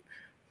story.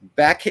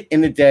 Back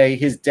in the day,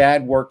 his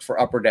dad worked for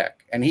Upper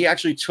Deck, and he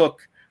actually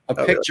took a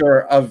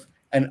picture of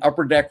an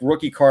Upper Deck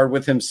rookie card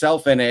with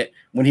himself in it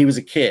when he was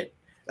a kid.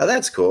 Oh,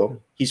 that's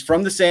cool. He's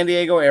from the San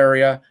Diego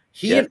area.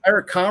 He and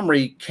Eric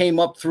Comrie came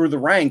up through the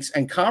ranks,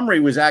 and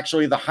Comrie was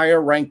actually the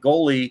higher ranked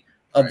goalie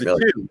of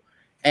the two.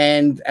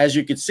 And as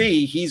you can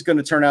see, he's going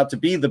to turn out to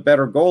be the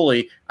better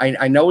goalie.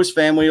 I know his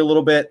family a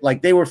little bit.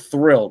 They were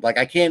thrilled.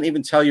 I can't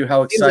even tell you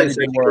how excited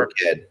they were.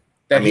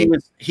 That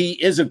he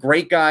is a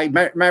great guy.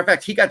 Matter of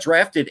fact, he got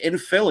drafted in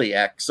Philly,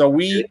 so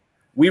we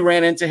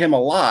ran into him a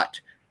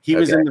lot. He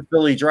was in the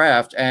Philly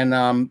draft,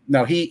 and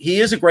no,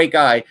 he is a great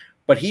guy,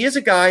 but he is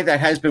a guy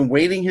that has been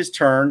waiting his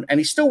turn, and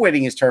he's still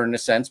waiting his turn in a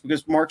sense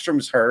because Markstrom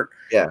is hurt.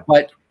 Yeah.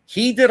 But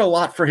he did a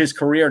lot for his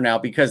career now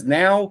because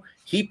now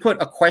he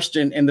put a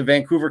question in the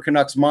Vancouver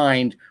Canucks'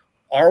 mind: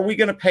 are we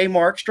going to pay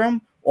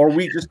Markstrom, or are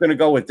we just going to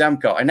go with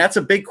Demko? And that's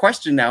a big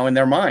question now in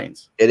their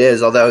minds. It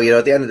is, although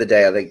at the end of the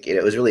day, I think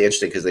it was really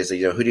interesting because they said,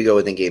 who do you go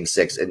with in Game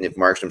 6? And if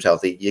Markstrom's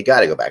healthy, you got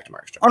to go back to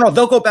Markstrom. Oh no,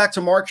 they'll go back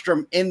to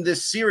Markstrom in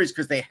this series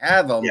because they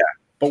have him. Yeah.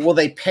 But will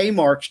they pay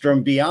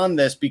Markstrom beyond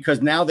this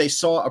because now they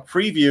saw a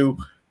preview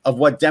of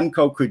what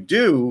Demko could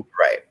do?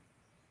 Right.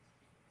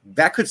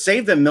 That could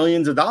save them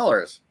millions of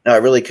dollars. No,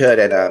 it really could.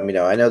 And,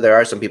 I know there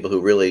are some people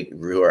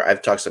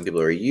I've talked to some people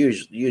who are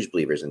huge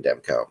believers in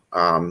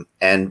Demko.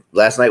 And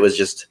last night was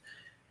just,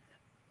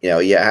 you know,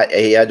 yeah,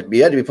 you had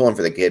to be pulling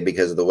for the kid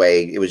because of the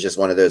way it was just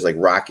one of those like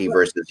Rocky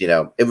versus, you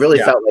know, it really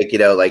felt like, you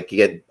know, like you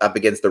get up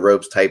against the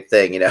ropes type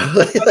thing, you know,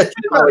 like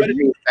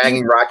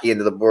banging Rocky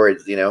into the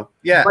boards, you know.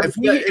 Yeah, if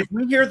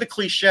we hear the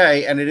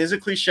cliche, and it is a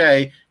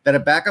cliche, that a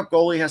backup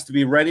goalie has to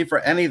be ready for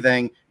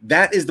anything,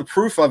 that is the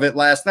proof of it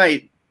last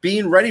night,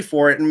 being ready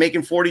for it and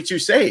making 42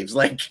 saves.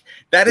 Like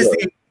that is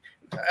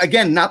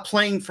again, not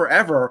playing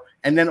forever,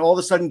 and then all of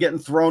a sudden getting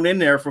thrown in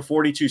there for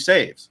 42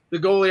 saves. The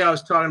goalie I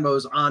was talking about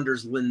was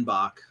Anders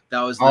Lindbach.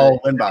 That was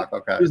Lindbach.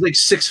 Okay, he was like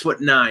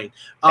 6'9".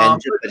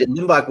 And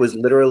Lindbach was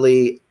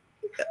literally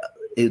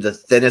the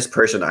thinnest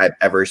person I've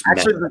ever met.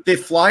 Actually, the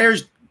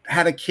Flyers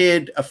had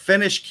a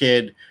Finnish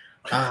kid.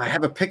 I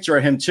have a picture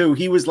of him too.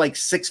 He was like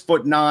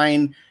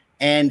 6'9",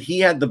 and he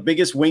had the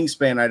biggest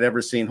wingspan I'd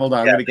ever seen. Hold on,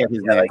 I'm gonna get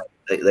his name.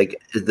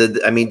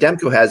 I mean,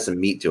 Demko has some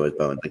meat to his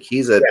bones. Like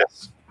he's a.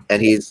 Yes.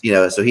 And he's, you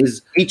know, so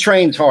he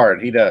trains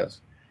hard. He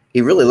does.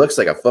 He really looks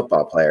like a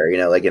football player, you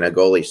know, like in a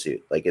goalie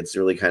suit. Like it's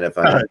really kind of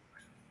fun.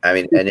 I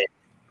mean, and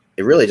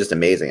it really just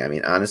amazing. I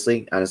mean,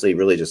 honestly,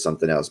 really just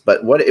something else.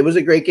 But it was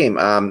a great game.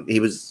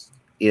 He was,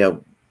 you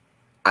know,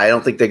 I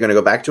don't think they're going to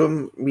go back to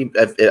him.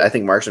 I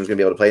think Markstrom's going to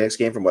be able to play next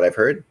game from what I've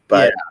heard.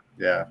 But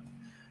yeah.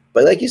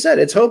 But like you said,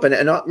 it's hope, and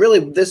really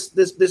this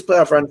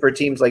playoff run for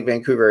teams like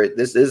Vancouver,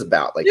 this is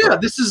about like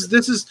this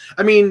is.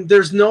 I mean,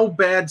 there's no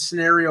bad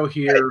scenario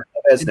here.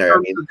 No bad scenario. I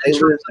mean,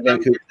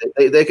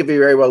 they could be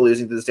very well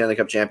losing to the Stanley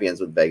Cup champions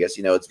with Vegas.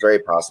 You know, it's very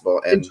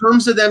possible. And in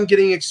terms of them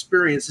getting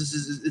experience,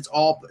 it's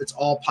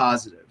all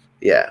positive.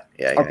 Yeah.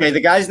 Okay,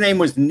 the guy's name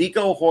was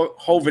Nico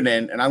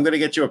Hovinen, and I'm going to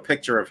get you a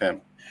picture of him.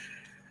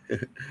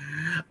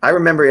 I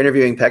remember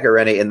interviewing Pekka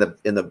Rinne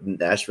in the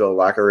Nashville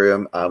locker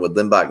room with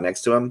Lindbach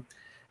next to him.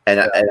 And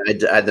I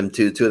had them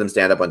two of them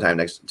stand up one time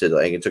next to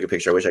I took a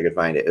picture. I wish I could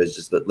find it. It was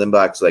just that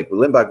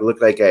Lindbach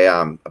looked like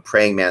a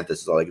praying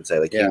mantis. Is all I can say.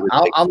 Like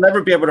I'll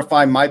never be able to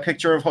find my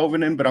picture of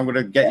Hovinen, but I'm going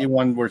to get you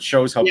one where it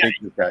shows how big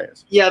this guy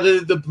is. Yeah,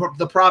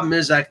 the problem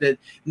is that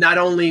not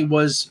only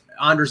was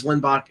Anders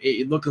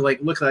Lindbach looking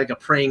like a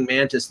praying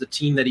mantis, the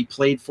team that he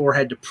played for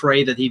had to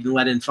pray that he didn't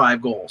let in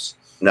 5 goals.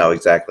 No,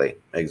 exactly.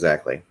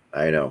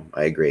 I know.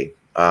 I agree.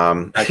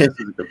 I can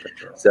see the good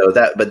picture.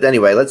 But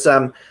anyway, let's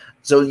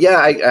So yeah,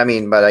 I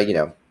mean, but you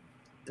know,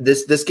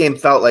 this game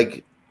felt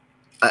like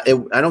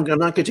I'm not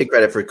going to take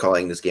credit for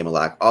calling this game a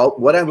lock.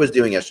 What I was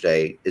doing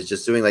yesterday is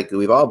just doing like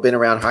we've all been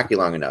around hockey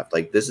long enough.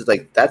 Like this is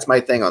like that's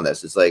my thing on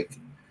this. It's like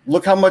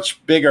look how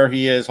much bigger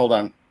he is. Hold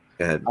on.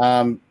 Go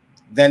ahead.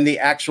 Than the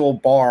actual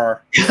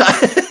bar.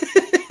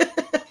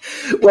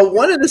 Well,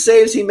 one of the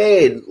saves he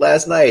made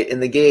last night in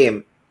the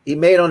game, he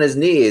made on his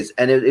knees,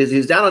 and he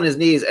was down on his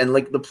knees, and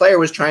like the player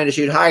was trying to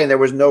shoot high, and there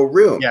was no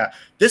room. Yeah,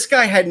 this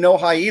guy had no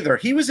high either.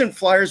 He was in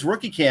Flyers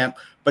rookie camp,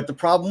 but the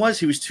problem was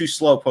he was too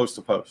slow post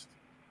to post.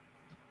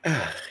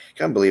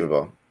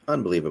 Unbelievable.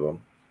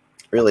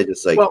 Really,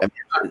 just like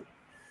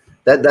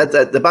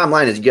that. The bottom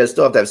line is you guys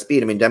still have to have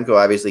speed. I mean, Demko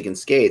obviously can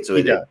skate,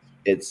 so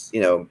it's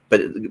you know.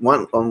 But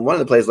on one of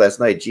the plays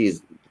last night,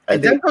 geez.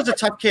 Demko's a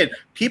tough kid.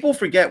 People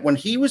forget when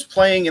he was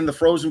playing in the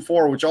Frozen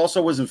Four, which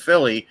also was in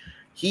Philly.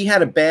 He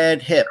had a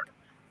bad hip,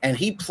 and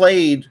he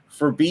played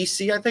for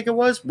BC, I think it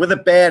was, with a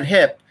bad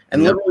hip,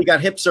 and literally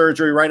got hip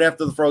surgery right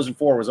after the Frozen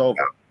Four was over.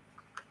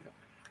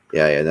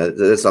 Yeah,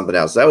 that's something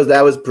else. It was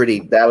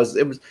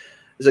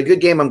a good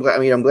game. I'm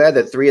glad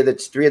that three of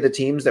the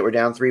teams that were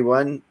down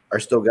 3-1 are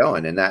still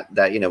going, and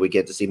that you know we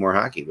get to see more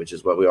hockey, which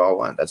is what we all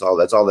want. That's all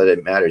that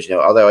it matters. You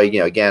know, although you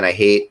know, again, I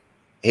hate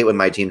when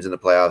my team's in the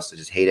playoffs. I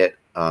just hate it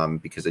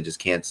because I just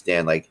can't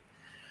stand I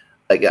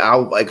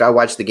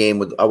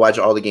watch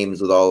all the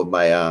games with all of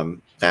my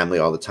family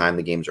all the time.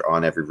 The games are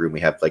on every room. We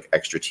have like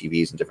extra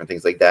TVs and different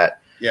things like that.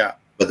 Yeah.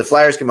 But the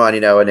Flyers come on, you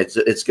know, and it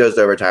goes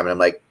to overtime, and I'm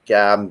like,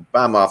 yeah,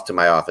 I'm off to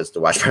my office to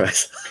watch by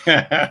myself.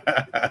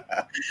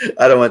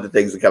 I don't want the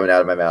things coming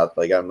out of my mouth.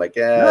 Like I'm like,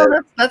 yeah,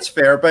 no, that's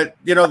fair. But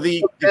you know, the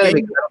game, I don't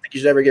think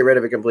you should ever get rid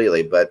of it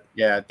completely. But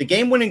yeah, the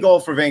game-winning goal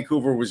for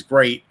Vancouver was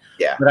great.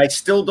 Yeah. But I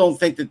still don't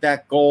think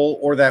that goal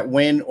or that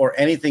win or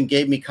anything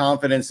gave me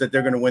confidence that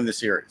they're going to win the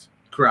series.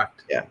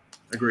 Correct. Yeah.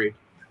 Agreed.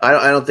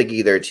 I don't think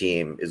either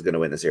team is going to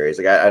win the series.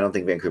 Like I don't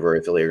think Vancouver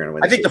or Philly are going to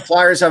win. I think the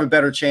Flyers have a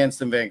better chance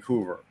than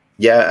Vancouver.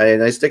 Yeah,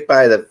 and I stick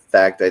by the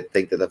fact I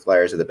think that the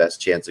Flyers have the best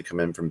chance to come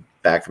in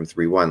back from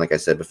 3-1, like I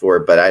said before.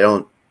 But I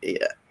don't.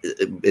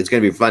 It's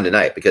going to be fun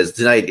tonight because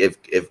tonight,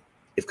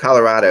 if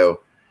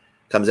Colorado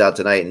comes out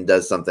tonight and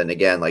does something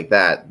again like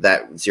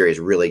that series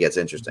really gets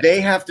interesting.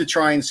 They have to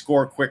try and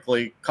score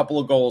quickly, couple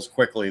of goals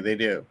quickly. They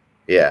do.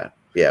 Yeah.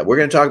 We're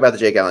going to talk about the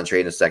Jake Allen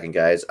trade in a second,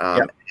 guys.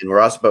 And we're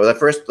also,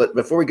 but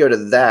before we go to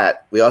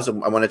that, I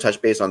want to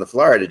touch base on the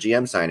Florida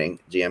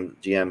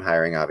GM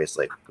hiring,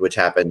 obviously, which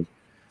happened.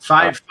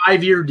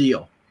 5-year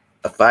deal.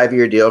 A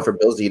 5-year deal for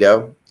Bill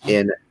Zito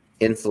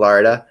in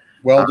Florida.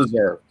 Well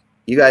deserved.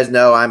 You guys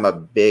know I'm a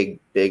big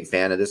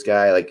fan of this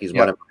guy. Like he's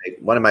one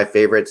of my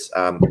favorites.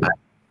 I've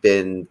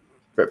been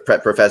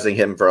professing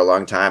him for a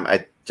long time.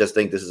 I just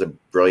think this is a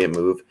brilliant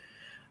move.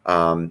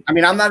 I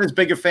mean, I'm not as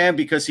big a fan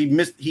because he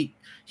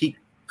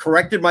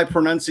corrected my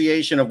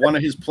pronunciation of one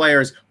of his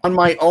players on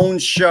my own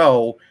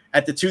show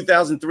at the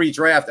 2003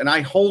 draft, and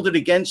I hold it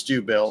against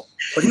you, Bill.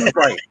 But he's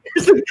right.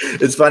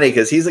 It's funny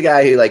because he's a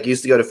guy who like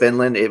used to go to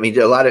Finland. I mean,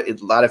 a lot of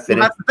Finnish. Well,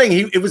 that's the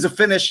thing. It was a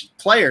Finnish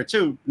player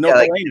too.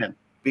 Nokalainen.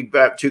 Big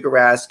Tuukka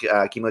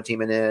Rask, Kimmo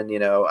Timonen. You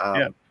know.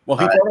 Well,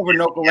 he brought over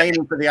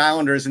Nokalainen for the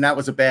Islanders, and that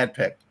was a bad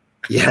pick.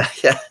 Yeah.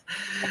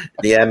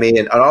 I mean,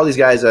 and all these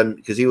guys,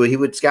 because he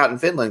would scout in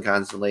Finland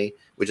constantly,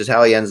 which is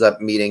how he ends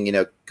up meeting,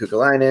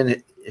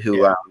 Kukalainen,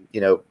 who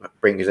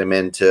brings him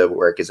in to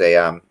work as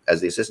the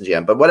assistant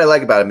GM. But what I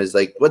like about him is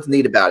like what's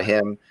neat about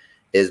him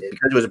is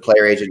because he was a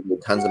player agent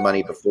with tons of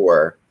money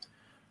before.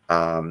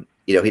 He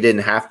didn't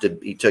have to.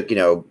 He took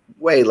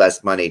way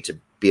less money to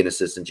be an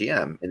assistant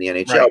GM in the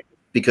NHL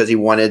because he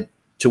wanted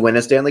to win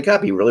a Stanley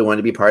Cup. He really wanted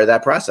to be part of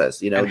that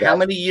process. And how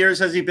many years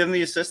has he been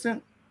the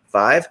assistant?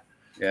 5.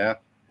 Yeah.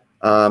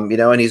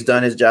 And he's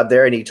done his job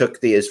there. And he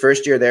took his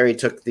first year there.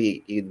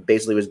 He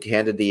basically was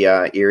handed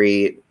the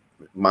Erie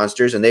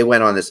Monsters, and they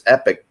went on this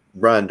epic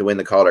run to win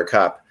the Calder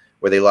Cup,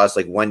 where they lost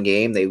like one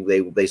game.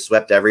 They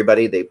swept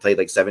everybody. They played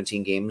like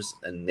 17 games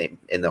in the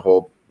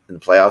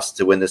playoffs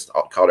to win this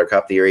Calder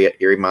Cup, the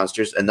Erie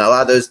Monsters. And a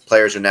lot of those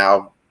players are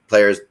now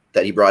players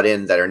that he brought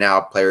in that are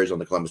now players on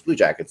the Columbus Blue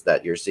Jackets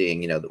that you're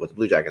seeing, what the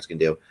Blue Jackets can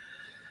do.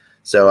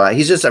 So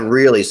he's just a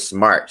really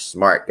smart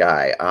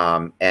guy.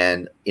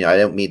 And I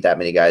don't meet that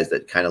many guys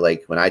that kind of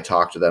like when I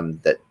talk to them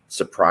that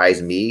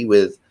surprise me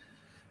with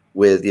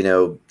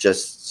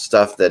just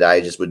stuff that I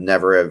just would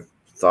never have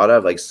thought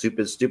of, like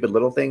stupid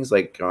little things.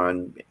 Like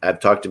I've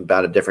talked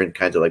about different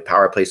kinds of like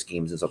power play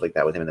schemes and stuff like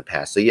that with him in the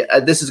past. So yeah,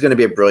 this is going to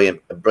be a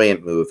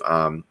brilliant move.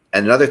 And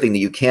another thing that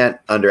you can't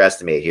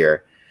underestimate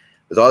here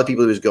with all the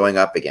people he was going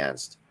up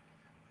against,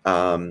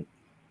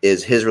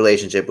 is his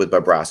relationship with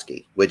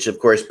Bobrovsky, which of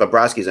course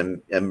Bobrovsky is a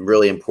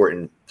really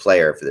important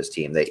player for this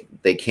team.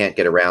 They can't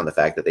get around the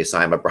fact that they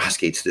signed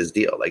Bobrovsky to this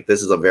deal. Like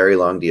this is a very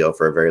long deal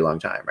for a very long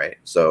time, right?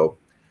 So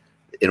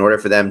in order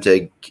for them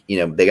to,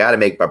 they got to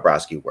make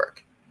Bobrovsky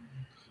work.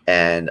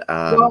 And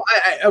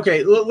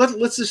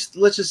let's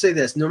just say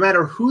this: no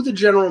matter who the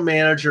general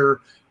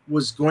manager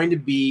was going to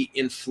be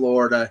in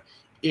Florida,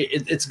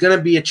 it's going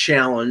to be a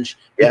challenge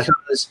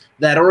because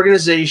that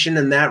organization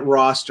and that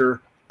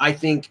roster, I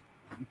think,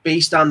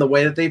 based on the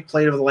way that they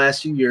played over the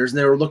last few years, and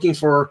they were looking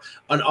for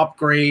an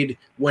upgrade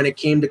when it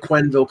came to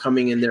Quenneville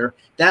coming in there.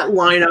 That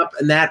lineup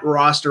and that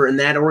roster and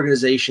that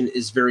organization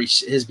has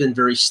been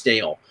very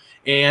stale.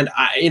 And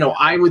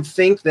I would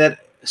think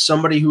that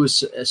somebody who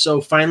is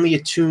so finely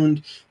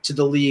attuned to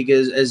the league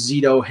as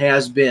Zito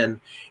has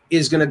been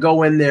is going to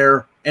go in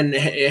there and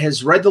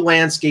has read the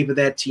landscape of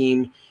that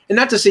team. And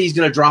not to say he's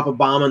going to drop a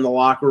bomb in the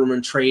locker room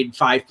and trade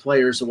 5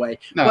 players away,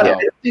 but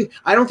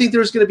I don't think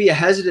there's going to be a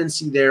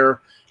hesitancy there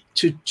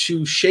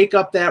to shake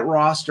up that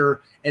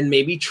roster and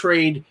maybe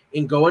trade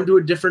and go into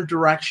a different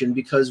direction,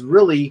 because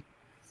really,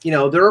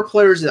 there are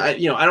players that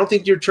I don't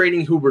think you're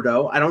trading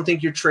Huberdeau. I don't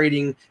think you're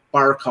trading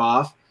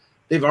Barkov.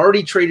 They've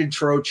already traded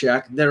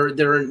Trocheck.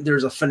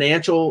 There's a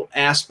financial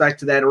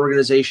aspect to that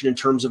organization in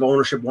terms of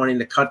ownership wanting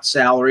to cut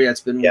salary. That's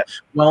been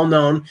well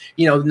known.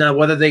 Now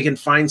whether they can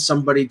find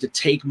somebody to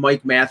take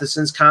Mike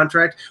Matheson's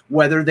contract,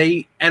 whether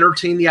they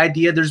entertain the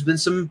idea. There's been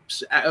some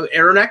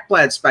Aaron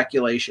Ekblad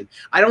speculation.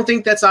 I don't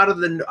think that's out of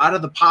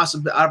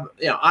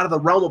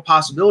the realm of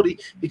possibility,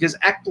 because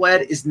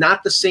Ekblad is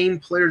not the same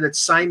player that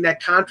signed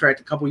that contract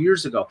a couple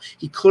years ago.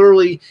 He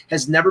clearly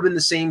has never been the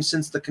same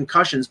since the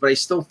concussions, but I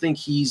still think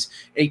he's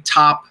a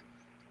top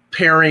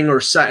pairing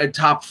or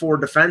top 4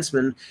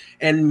 defenseman,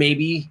 and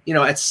maybe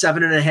at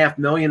 $7.5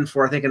 million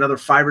for I think another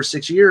 5 or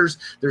 6 years,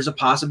 there's a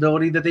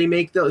possibility that they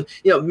make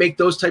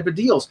those type of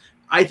deals.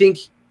 I think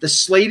the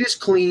slate is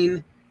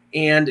clean,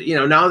 and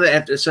now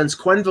that since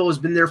Quenneville has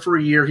been there for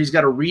a year, he's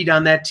got a read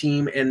on that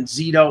team, and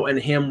Zito and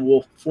him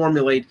will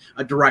formulate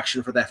a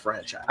direction for that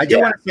franchise. I do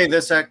want to say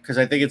this, because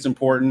I think it's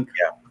important.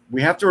 Yeah,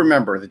 we have to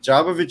remember the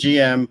job of a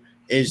GM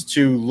is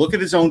to look at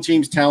his own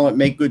team's talent,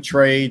 make good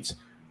trades,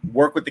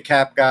 work with the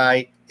cap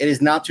guy. It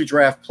is not to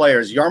draft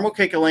players. Jarmo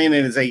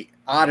Kekalainen is a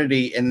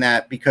oddity in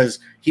that, because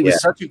he was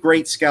such a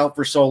great scout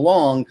for so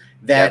long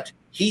that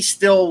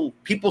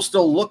people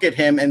still look at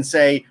him and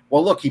say,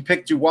 well, look, he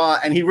picked Dubois,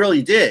 and he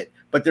really did.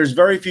 But there's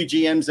very few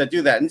GMs that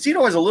do that. And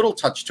Zito has a little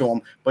touch to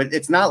him, but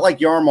it's not like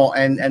Jarmo.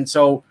 And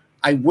so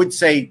I would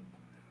say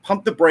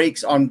pump the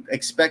brakes on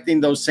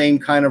expecting those same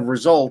kind of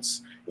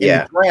results in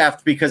the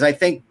draft, because I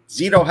think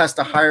Zito has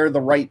to hire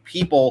the right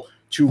people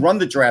to run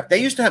the draft. They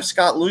used to have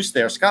Scott Luce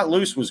there. Scott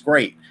Luce was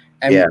great.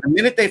 And the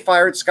minute they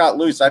fired Scott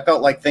Luce, I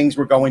felt like things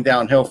were going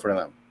downhill for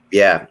them.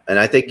 Yeah, and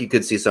I think you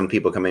could see some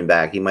people coming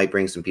back. He might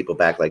bring some people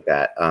back like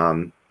that.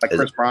 Like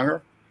Chris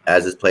Pronger?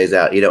 As this plays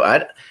out.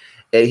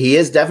 He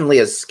is definitely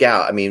a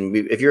scout. I mean,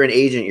 if you're an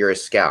agent, you're a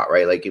scout,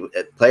 right? Like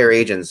player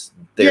agents.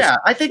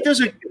 I think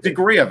there's a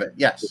degree of it.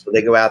 Yes,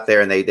 they go out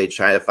there and they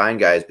try to find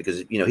guys,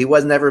 because he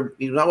was not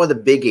one of the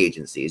big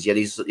agencies. Yet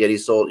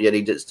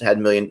he just had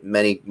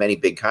many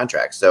big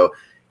contracts. So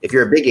if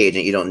you're a big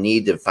agent, you don't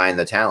need to find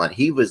the talent.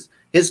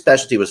 His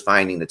specialty was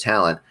finding the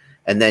talent,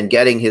 and then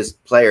getting his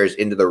players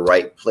into the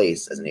right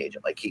place as an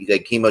agent. Like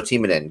Kimo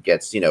Timonen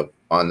gets,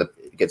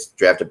 gets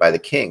drafted by the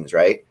Kings,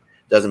 right?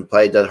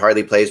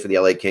 Hardly plays for the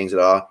LA Kings at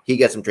all. He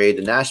gets him traded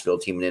to Nashville.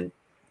 Timonen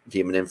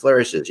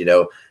flourishes.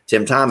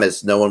 Tim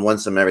Thomas, no one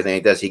wants him and everything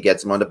like this. He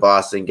gets him onto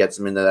Boston, gets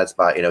him into that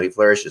spot. He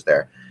flourishes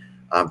there.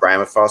 Brian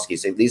Mafalski,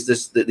 so these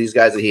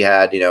guys that he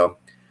had,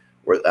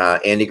 were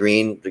Andy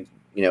Green,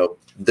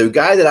 the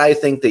guy that I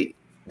think that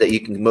you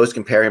can most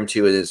compare him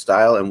to in his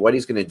style and what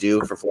he's going to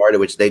do for Florida,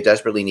 which they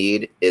desperately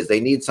need, is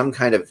they need some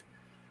kind of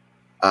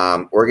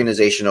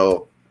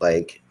organizational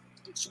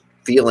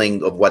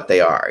feeling of what they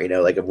are,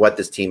 of what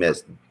this team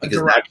is,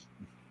 because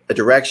a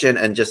direction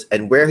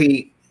and where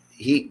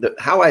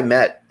how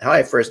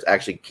I first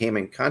actually came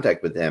in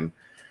contact with him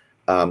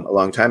a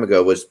long time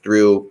ago was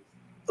through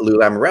Lou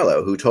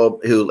Lamoriello,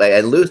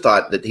 and Lou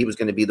thought that he was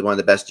going to be one of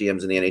the best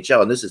GMs in the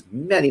NHL, and this is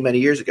many, many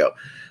years ago.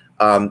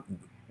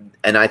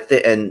 And I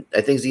think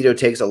Zito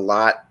takes a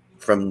lot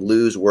from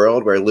Lou's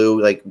world, where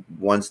Lou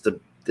wants the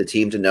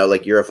team to know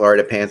you're a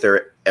Florida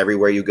Panther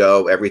everywhere you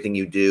go, everything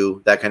you do,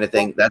 that kind of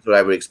thing. That's what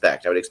I would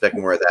expect. I would expect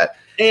more of that.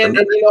 And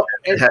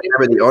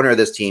remember, the owner of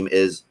this team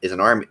is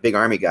an big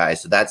Army guy,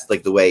 so that's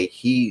the way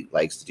he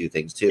likes to do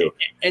things too.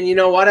 And you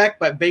know what, Eck?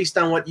 But based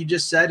on what you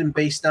just said, and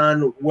based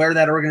on where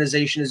that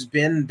organization has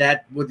been,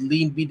 that would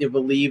lead me to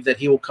believe that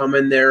he will come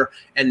in there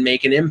and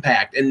make an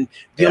impact. And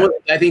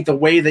I think the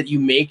way that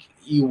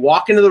you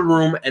walk into the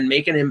room and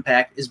make an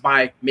impact is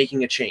by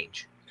making a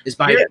change.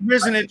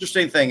 Here's an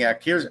interesting thing,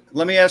 Eck.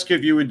 Let me ask you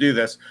if you would do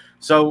this.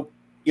 So,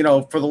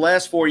 for the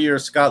last 4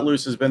 years, Scott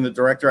Luce has been the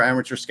director of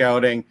amateur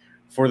scouting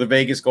for the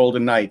Vegas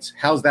Golden Knights.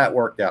 How's that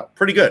worked out?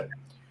 Pretty good.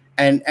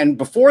 And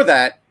before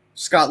that,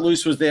 Scott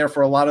Luce was there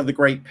for a lot of the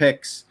great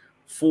picks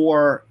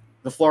for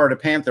the Florida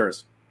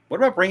Panthers. What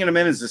about bringing him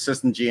in as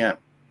assistant GM?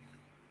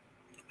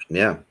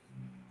 Yeah,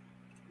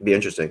 it'd be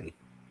interesting.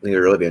 I think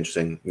it'd really be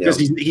interesting because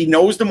he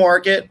knows the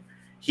market,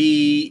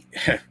 he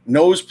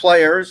knows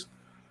players.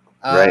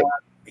 Right.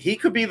 He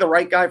could be the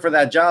right guy for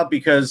that job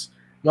because,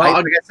 like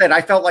I said,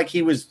 I felt like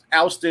he was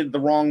ousted the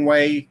wrong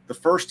way the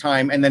first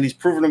time, and then he's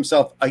proven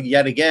himself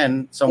yet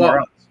again somewhere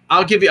else.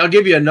 I'll give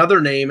you another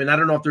name, and I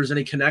don't know if there's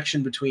any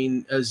connection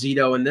between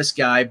Zito and this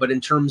guy, but in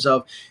terms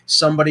of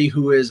somebody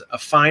who is a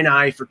fine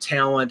eye for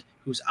talent,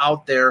 who's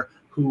out there,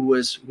 who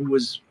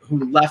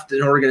left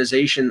an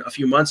organization a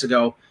few months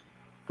ago,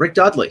 Rick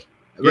Dudley.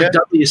 Rick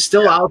Dudley is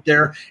still out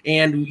there,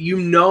 and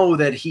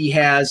that he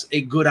has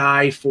a good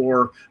eye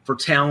for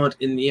talent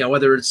in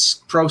whether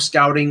it's pro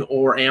scouting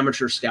or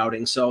amateur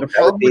scouting. So the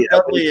problem with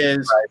Dudley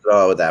is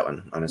with that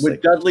one, honestly.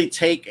 Would Dudley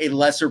take a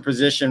lesser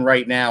position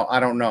right now?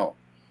 I don't know.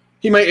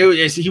 He might.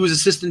 He was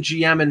assistant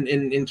GM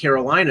in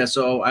Carolina,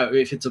 so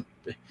if it's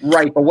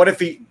right, but what if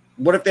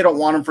they don't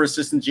want him for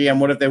assistant GM?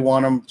 What if they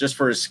want him just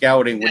for his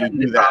scouting? Would he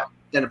do that?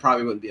 Then it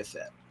probably wouldn't be a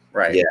fit.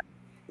 Right. Yeah.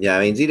 Yeah,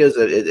 I mean, Zito's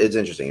it's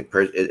interesting.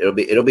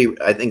 It'll be.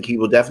 I think he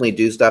will definitely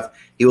do stuff.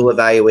 He will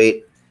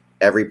evaluate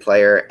every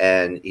player,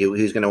 and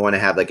he's going to want to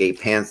have a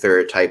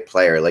Panther type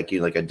player, like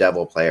a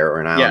Devil player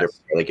or an Islander,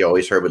 like you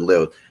always heard with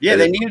Lou. Yeah,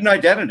 they need an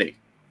identity.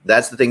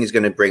 That's the thing he's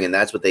going to bring, and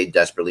that's what they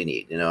desperately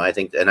need. I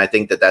think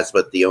that that's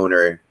what the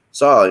owner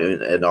saw,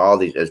 and all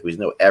these, as we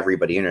know,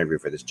 everybody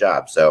interviewed for this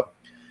job. So,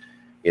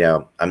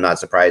 I'm not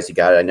surprised he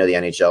got it. I know the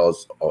NHL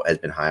has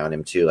been high on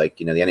him too. The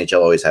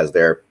NHL always has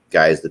their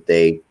guys that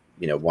they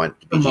want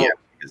to be GM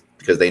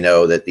because they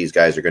know that these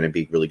guys are going to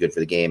be really good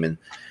for the game. And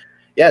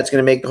it's going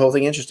to make the whole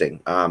thing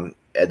interesting. That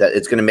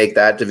it's going to make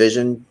that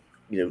division,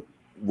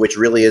 which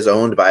really is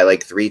owned by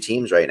 3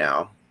 teams right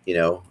now,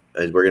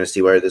 and we're going to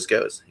see where this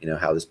goes,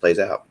 how this plays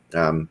out.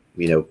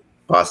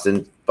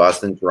 Boston,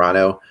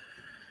 Toronto,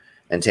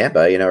 and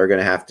Tampa, are going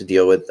to have to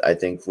deal with, I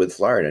think, with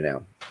Florida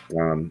now.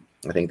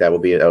 I think that'll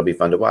be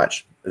fun to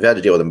watch. We've had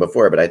to deal with them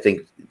before, but I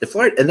think the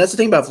Florida, and that's the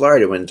thing about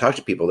Florida. When you talk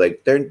to people,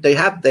 they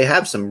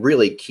have some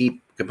really key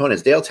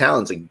components. Dale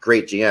Talon's a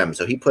great GM,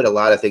 so he put a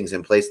lot of things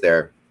in place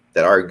there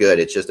that are good.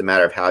 It's just a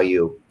matter of how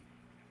you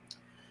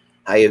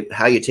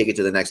take it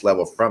to the next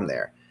level from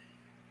there.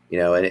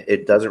 And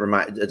it does.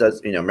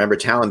 Remember,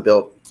 Talon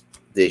built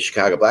the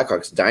Chicago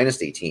Blackhawks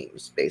dynasty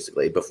teams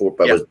basically before,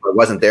 but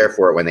wasn't there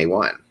for it when they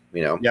won.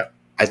 Yeah.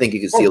 I think you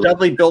can see.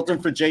 Dudley built him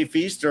for Jay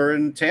Feaster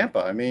in Tampa.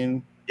 I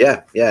mean.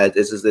 Yeah.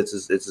 This is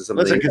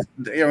something.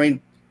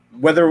 Listen,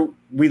 whether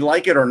we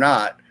like it or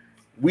not,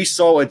 we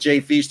saw what Jay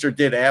Feaster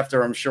did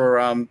after. I'm sure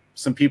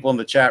some people in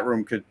the chat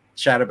room could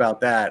chat about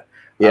that.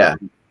 Yeah.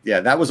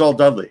 That was all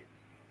Dudley.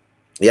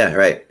 Yeah,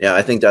 right. Yeah,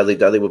 I think Dudley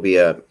will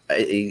be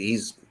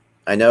he's.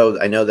 I know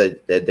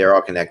that they're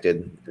all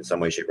connected in some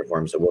way, shape, or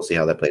form. So we'll see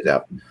how that plays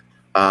out.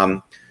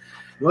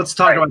 Let's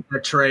talk about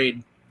that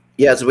trade.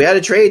 Yeah, so we had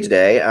a trade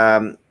today.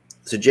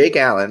 So Jake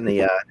Allen,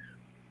 the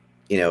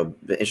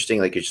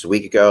interesting, just a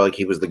week ago,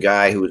 he was the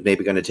guy who was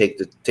maybe going to take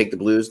the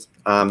Blues.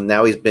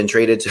 Now he's been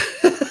traded to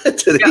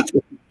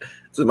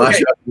the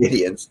Montreal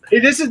Canadiens. Hey,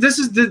 this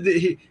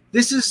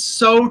is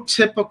so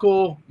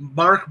typical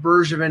Mark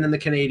Bergevin and the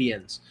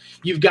Canadiens.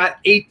 You've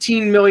got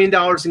 $18 million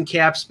in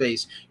cap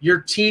space.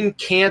 Your team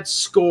can't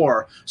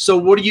score. So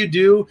what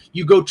do?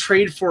 You go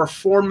trade for a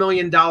 $4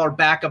 million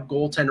backup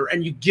goaltender,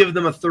 and you give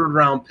them a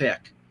third-round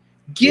pick.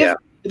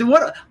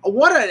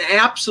 What an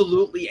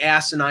absolutely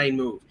asinine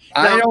move.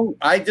 Now,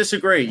 I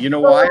disagree. You know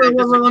why?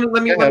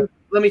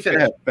 Let me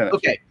finish.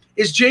 Okay.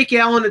 Is Jake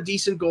Allen a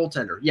decent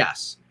goaltender?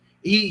 Yes.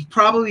 He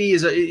probably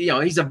is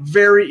he's a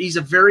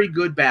very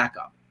good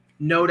backup.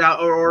 No doubt.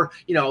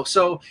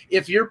 So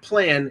if your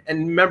plan,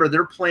 and remember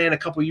their plan a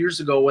couple years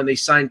ago when they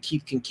signed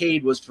Keith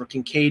Kincaid was for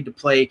Kincaid to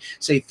play,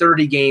 say,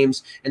 30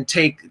 games and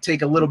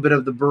take a little bit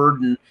of the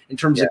burden in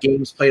terms of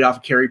games played off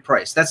of Carey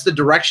Price. That's the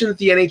direction that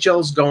the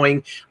NHL is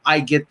going.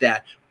 I get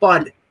that.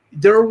 But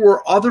there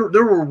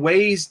were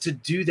ways to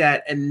do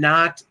that and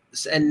not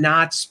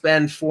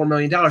spend $4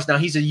 million. Now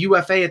he's a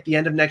UFA at the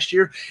end of next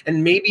year,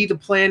 and maybe the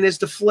plan is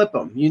to flip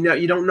him.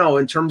 You don't know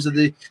in terms of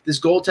this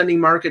goaltending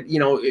market.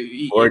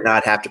 Or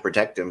not have to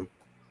protect him.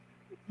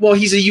 Well,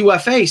 he's a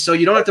UFA, so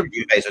you don't have to.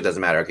 UFA, so it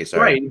doesn't matter. Okay,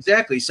 sorry. Right,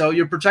 exactly. So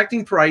you're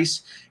protecting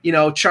Price.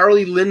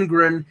 Charlie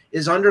Lindgren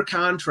is under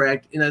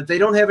contract. They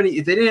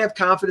didn't have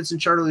confidence in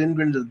Charlie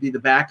Lindgren to be the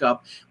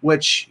backup,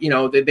 which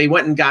they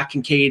went and got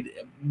Kincaid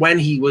when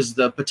he was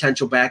the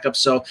potential backup.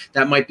 So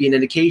that might be an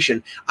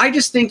indication. I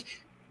just think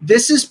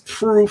this is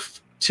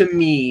proof to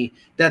me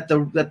that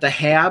the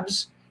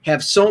Habs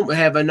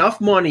have enough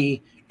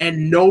money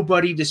and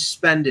nobody to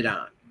spend it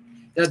on.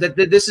 That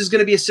this is going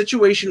to be a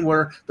situation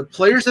where the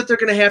players that they're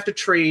going to have to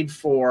trade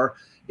for,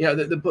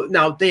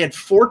 now they had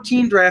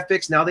 14 draft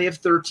picks, now they have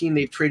 13.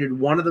 They've traded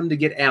one of them to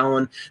get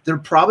Allen. They're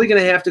probably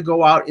going to have to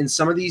go out in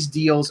some of these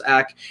deals,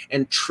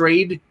 and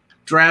trade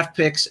draft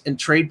picks and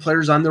trade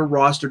players on their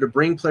roster to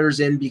bring players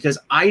in, because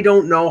I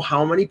don't know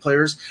how many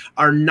players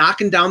are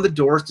knocking down the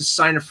doors to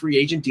sign a free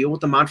agent deal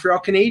with the Montreal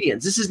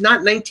Canadiens. This is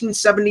not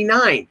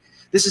 1979.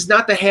 This is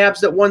not the Habs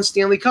that won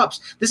Stanley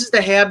Cups. This is the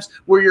Habs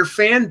where your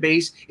fan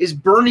base is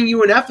burning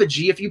you in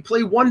effigy if you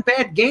play one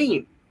bad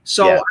game.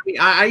 So, maybe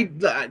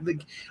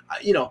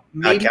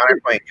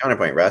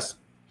counterpoint, Russ.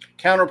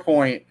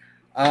 Counterpoint.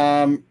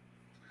 Now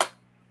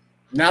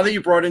that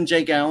you brought in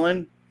Jake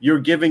Allen, you're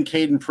giving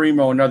Caden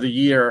Primo another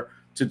year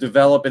to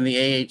develop in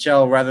the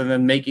AHL rather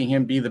than making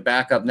him be the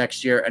backup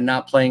next year and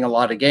not playing a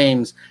lot of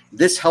games.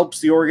 This helps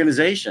the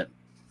organization.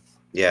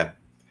 Yeah,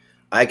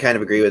 I kind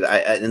of agree with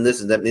and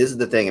this is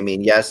the thing. I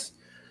mean, yes,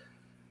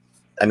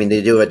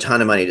 they do have a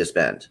ton of money to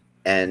spend,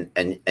 and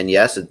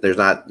yes, there's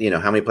not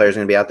how many players are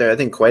going to be out there. I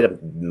think quite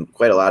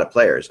a lot of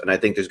players, and I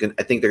think they're going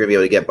to be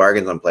able to get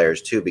bargains on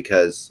players too,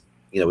 because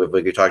what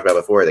we talked about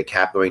before, the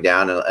cap going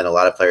down and a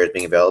lot of players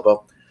being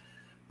available.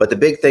 But the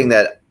big thing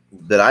that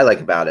I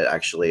like about it,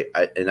 actually,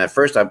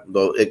 first of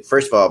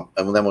all,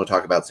 and then we'll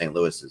talk about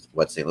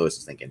what St. Louis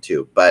is thinking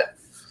too. But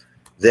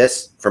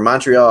this for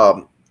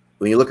Montreal,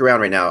 when you look around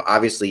right now,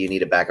 obviously you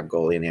need a backup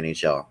goalie in the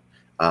NHL.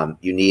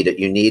 You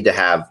need to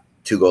have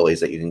two goalies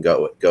that you can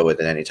go with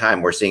at any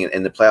time. We're seeing it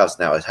in the playoffs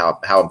now. Is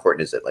how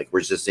important is it? Like,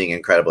 we're just seeing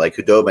incredible. Like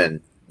Hudobin,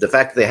 the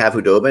fact that they have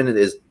Hudobin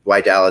is why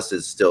Dallas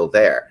is still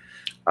there.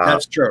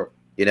 That's true.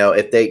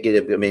 If they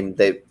get,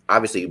 they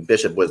obviously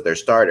Bishop was their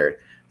starter.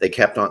 They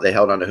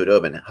held on to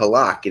Hudobin.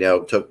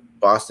 Halak, took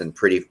Boston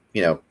pretty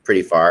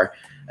far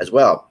as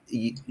well.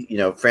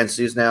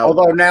 Francouz now.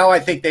 Although now I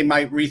think they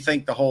might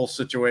rethink the whole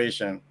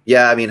situation.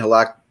 Yeah,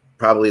 Halak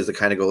probably is the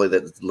kind of goalie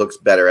that looks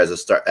better as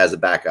a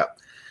backup,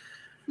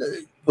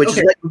 which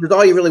is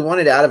all you really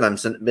wanted out of him.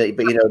 So,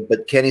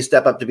 but can he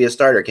step up to be a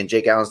starter? Can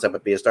Jake Allen step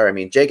up to be a starter?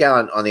 Jake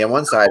Allen on the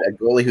one side, a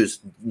goalie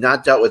who's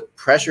not dealt with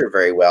pressure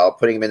very well,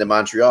 putting him into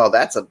Montreal,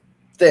 that's a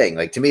thing.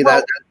 Like, to me,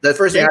 that the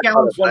first thing. Jake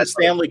Allen's won a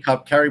Stanley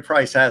Cup. Carey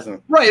Price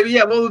hasn't. Right.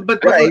 Yeah. Well,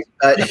 but right.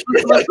 Let's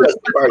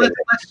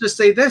just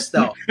say this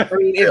though.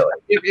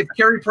 If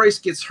Carey Price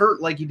gets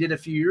hurt like he did a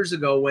few years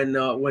ago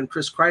when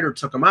Chris Kreider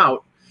took him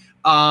out,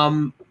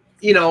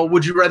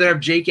 would you rather have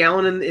Jake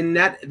Allen in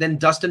net than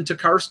Dustin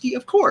Tokarski?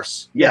 Of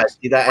course. Yes,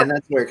 and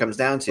that's where it comes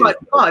down to.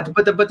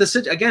 But the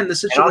situation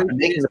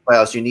making the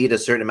playoffs, you need a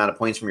certain amount of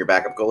points from your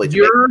backup goalie.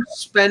 You're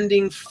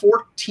spending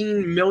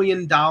 $14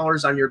 million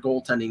on your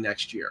goaltending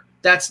next year.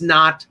 That's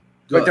not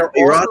good. But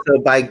you're also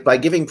by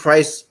giving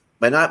Price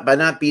by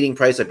not beating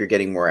Price up, you're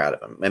getting more out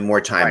of him and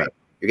more time. Right.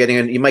 You're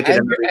getting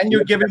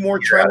you're giving more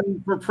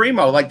training for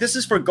Primo. Like, this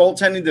is for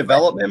goaltending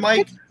development,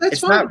 Mike. It's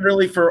fine. Not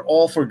really for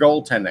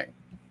goaltending.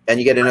 And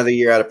you get another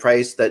year out of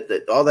Price.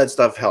 That all that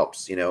stuff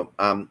helps,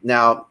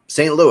 Now,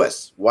 St.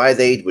 Louis, why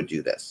they would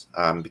do this?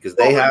 Because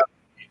they're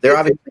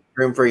obviously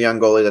room for a young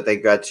goalie that they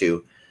got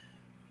to.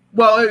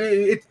 Well,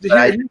 I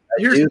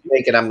do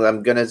think, and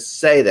I'm going to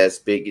say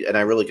this, and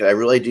I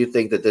really do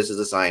think that this is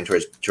a sign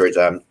towards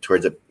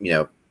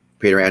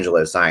Peter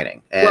Angelo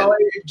signing. And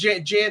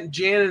Jan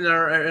in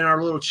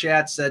our little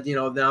chat said,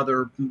 now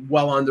they're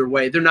well on their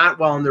way. They're not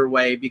well on their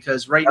way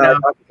because right now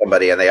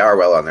somebody, and they are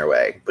well on their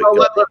way. But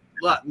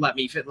let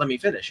me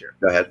finish here.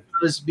 Go ahead.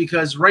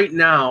 Because right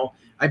now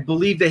I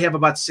believe they have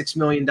about $6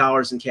 million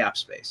in cap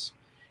space.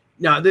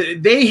 Now,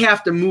 they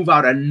have to move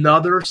out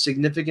another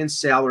significant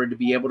salary to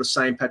be able to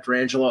sign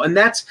Pietrangelo, and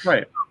that's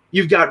right.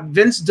 You've got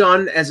Vince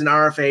Dunn as an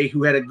RFA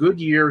who had a good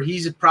year.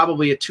 He's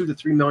probably a $2 to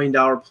 $3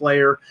 million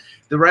player.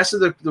 The rest of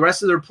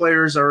their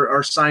players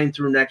are signed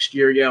through next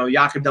year. You know,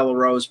 Jakob de la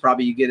Rose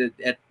probably you get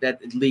it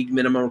at league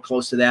minimum or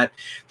close to that.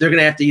 They're going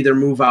to have to either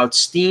move out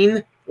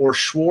Steen or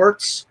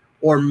Schwartz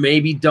or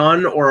maybe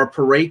Dunn or a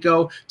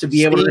Parayko to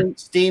be able to.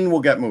 Steen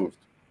will get moved.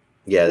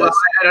 Yeah, well,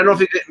 I don't know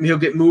if he'll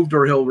get moved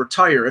or he'll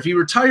retire. If he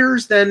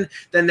retires, then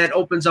that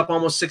opens up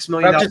almost $6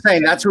 million. I'm just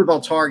saying that's who they'll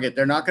target.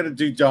 They're not going to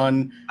do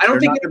Dunn. I don't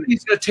think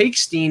he's going to take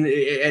Steen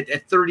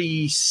at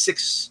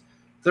 36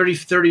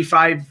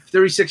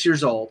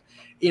 years old.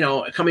 You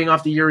know, coming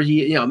off the year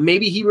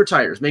maybe he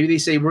retires. Maybe they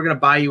say we're going to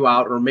buy you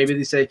out, or maybe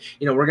they say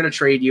we're going to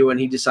trade you, and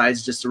he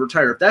decides just to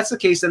retire. If that's the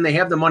case, then they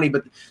have the money.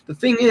 But the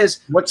thing is,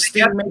 what's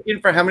Steen making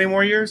for how many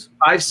more years?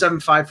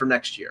 $575 for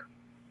next year.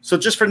 So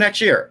just for next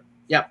year.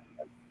 Yep.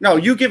 No,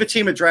 you give a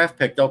team a draft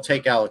pick, they'll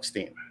take Alex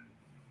Steen.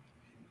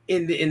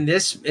 In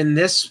this.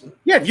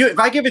 Yeah, if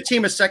I give a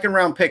team a second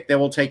round pick, they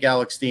will take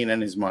Alex Steen and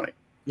his money.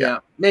 Yeah,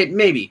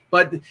 maybe.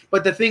 But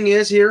the thing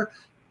is here,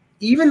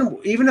 even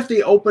if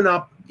they open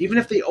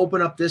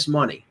up this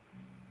money,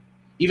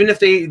 even if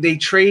they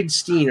trade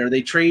Steen or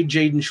they trade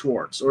Jaden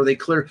Schwartz or they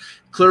clear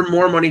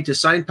more money to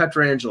sign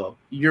Pietrangelo,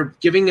 you're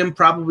giving him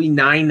probably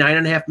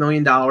 $9.5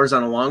 million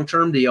on a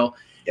long-term deal,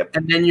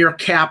 and then you're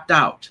capped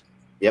out.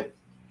 Yep.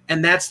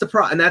 And that's the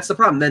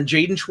problem. Then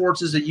Jaden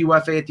Schwartz is a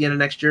UFA at the end of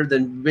next year.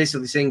 Then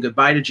basically saying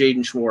goodbye to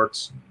Jaden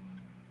Schwartz.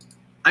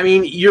 I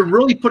mean, you're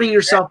really putting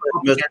yourself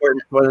one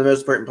of the most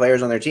important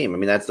players on their team. I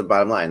mean, that's the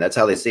bottom line. That's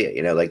how they see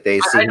it. Like they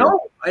see. I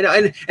know,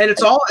 and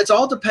it's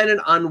all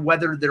dependent on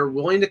whether they're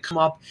willing to come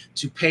up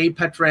to pay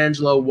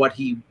Pietrangelo what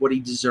he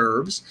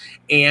deserves,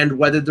 and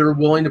whether they're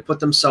willing to put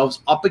themselves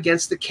up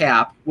against the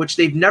cap, which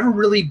they've never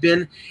really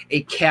been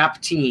a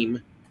cap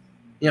team.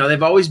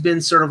 They've always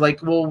been sort of like,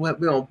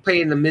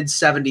 pay in the mid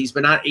 70s,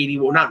 but not 80,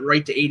 not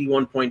right to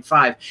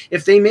 81.5.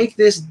 If they make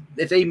this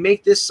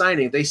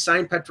signing, if they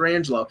sign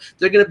Pietrangelo,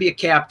 they're going to be a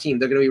cap team.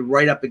 They're going to be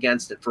right up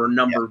against it for a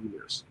number of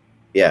years.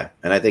 Yeah,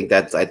 and I think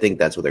that's what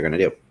they're going to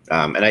do.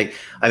 And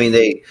I mean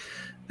they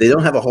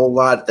don't have a whole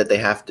lot that they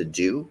have to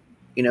do.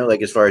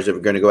 Like as far as if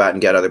we're going to go out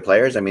and get other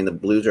players. I mean, the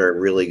Blues are a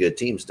really good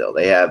team still.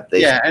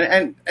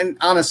 And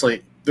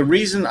honestly, the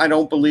reason I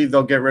don't believe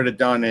they'll get rid of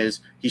Dunn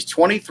is he's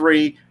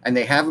 23 and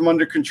they have him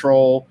under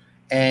control.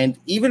 And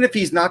even if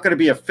he's not going to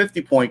be a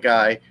 50-point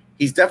guy,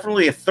 he's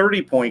definitely a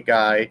 30-point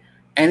guy.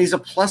 And he's a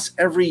plus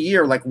every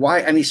year. Like why?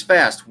 And he's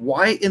fast.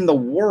 Why in the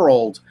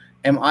world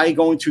am I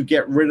going to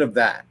get rid of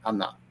that? I'm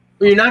not.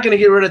 Well, you're not going to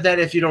get rid of that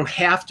if you don't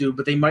have to,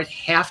 but they might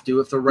have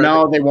to if they're ready.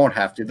 No, they won't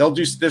have to. They'll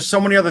do. There's so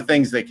many other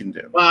things they can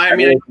do. Well, I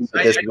mean, this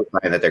is the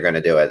time that they're going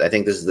to do it. I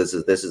think this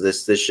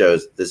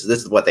shows this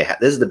is what they had.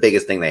 This is the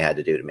biggest thing they had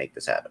to do to make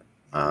this happen.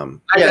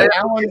 Allen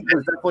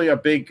was definitely a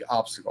big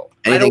obstacle.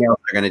 Anything else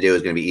they're going to do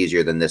is going to be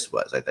easier than this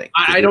was. I think.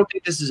 I don't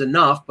think this is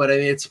enough, but I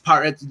mean, it's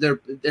part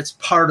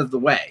of the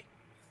way.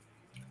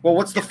 Well,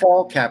 what's the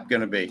fall cap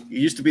going to be? It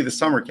used to be the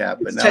summer cap,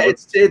 but now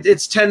it's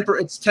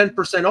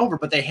 10% over,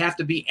 but they have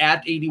to be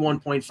at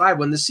 81.5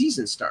 when the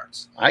season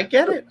starts. I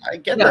get it. I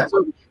get that.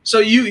 So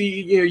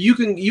you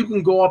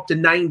can go up to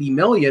 90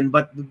 million,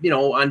 but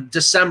on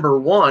December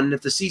 1,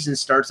 if the season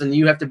starts, then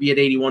you have to be at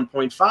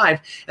 81.5,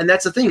 and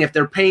that's the thing. If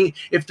they're paying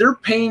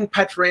Pietrangelo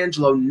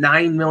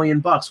 $9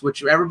 million,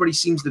 which everybody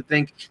seems to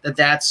think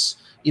that's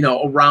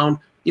around.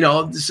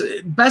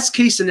 Best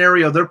case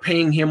scenario, they're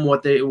paying him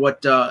what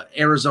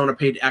Arizona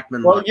paid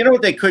Ekman. Well, you know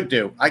what they could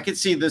do? I could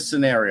see this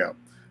scenario.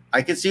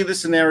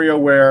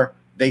 Where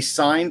they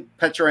sign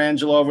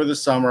Pietrangelo over the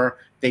summer.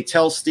 They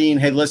tell Steen,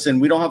 hey, listen,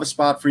 we don't have a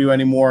spot for you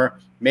anymore.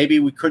 Maybe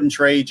we couldn't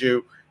trade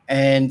you.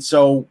 And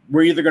so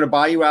we're either going to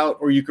buy you out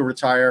or you could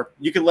retire.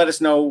 You can let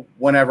us know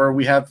whenever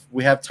we have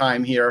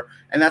time here.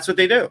 And that's what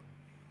they do.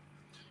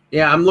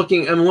 Yeah, I'm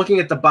looking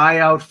at the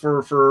buyout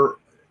for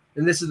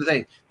and this is the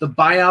thing. The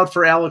buyout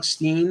for Alex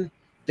Steen,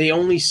 they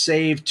only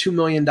save $2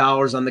 million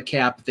on the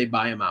cap if they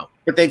buy him out.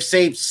 But they've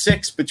saved $6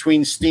 million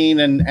between Steen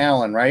and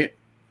Allen, right?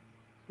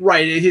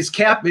 Right. His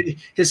cap hit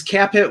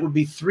would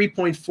be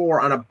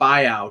 3.4 on a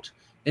buyout.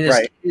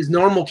 And his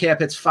normal cap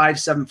hit's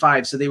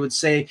 5.75. So they would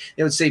save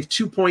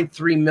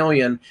 $2.3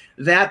 million.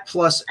 That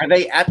plus, are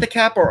they at the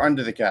cap or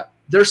under the cap?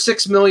 They're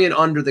 $6 million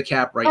under the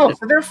cap right now. Oh,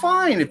 so they're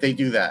fine if they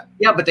do that.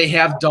 Yeah, but they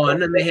have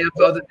Dunn and they have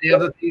other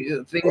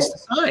things to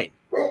sign.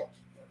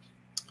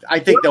 I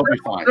think they'll be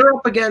fine. They're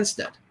up against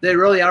it. They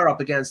really are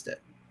up against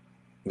it.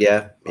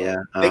 Yeah.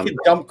 They could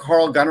dump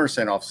Carl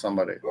Gunnarsson off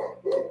somebody.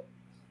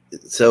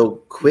 So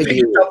Quinn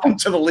Hughes, dump him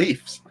to the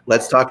Leafs.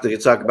 Let's talk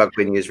about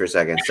Quinn Hughes for a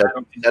second. Set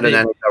an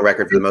NHL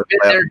record for the most.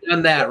 They're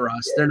done that,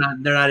 Russ. They're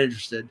not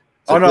interested.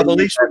 So no, the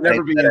Leafs would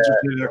never be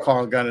interested in a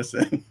Carl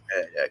Gunnarsson.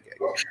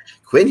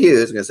 Quinn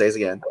Hughes, I'm going to say this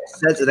again,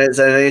 set an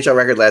NHL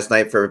record last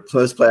night for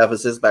post-playoff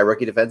assists by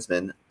rookie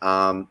defenseman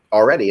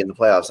already in the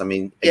playoffs. I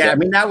mean,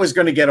 that was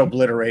going to get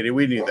obliterated.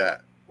 We knew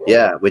that.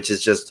 Yeah, which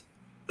is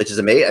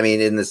amazing. I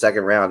mean, in the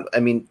second round, I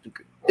mean,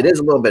 it is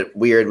a little bit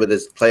weird with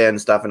his play-in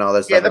stuff and all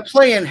this stuff. Yeah, the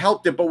play-in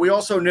helped it, but we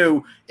also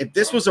knew if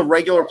this was a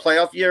regular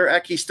playoff year,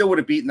 Eck, he still would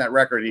have beaten that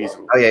record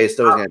easily. Oh, yeah, he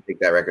still was going to take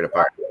that record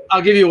apart.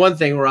 I'll give you one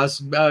thing,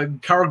 Russ.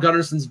 Carl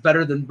Gunnarsson's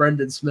better than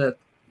Brendan Smith.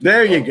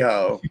 There you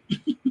go.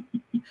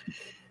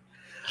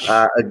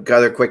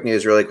 Other quick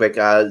news, really quick.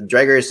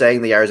 Dreger is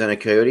saying the Arizona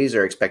Coyotes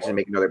are expected to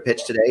make another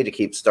pitch today to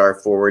keep star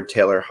forward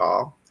Taylor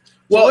Hall.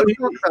 Well, let's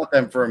talk about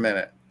them for a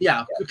minute.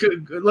 Yeah,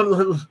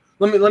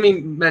 let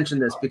me mention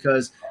this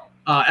because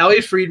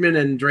Elliot Friedman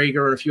and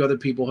Dreger and a few other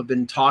people have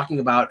been talking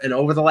about, and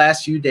over the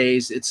last few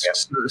days, it's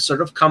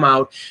sort of come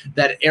out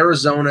that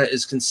Arizona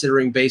is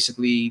considering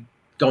basically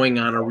going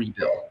on a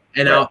rebuild.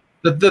 And now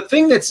the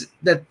thing that's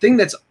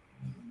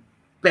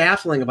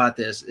baffling about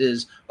this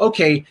is,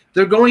 okay,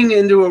 they're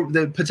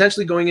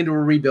potentially going into a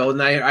rebuild,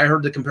 and I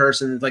heard the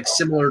comparison like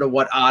similar to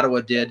what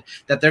Ottawa did,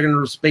 that they're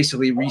going to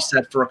basically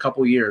reset for a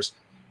couple years.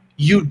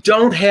 You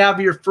don't have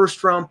your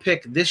first round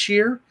pick this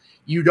year.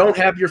 You don't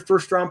have your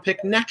first round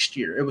pick next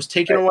year. It was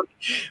taken away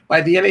by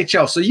the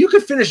NHL. So you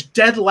could finish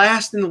dead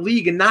last in the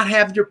league and not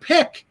have your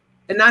pick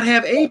and not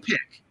have a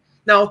pick.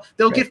 Now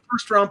they'll get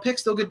first round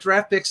picks, they'll get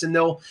draft picks, and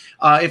they'll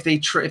if they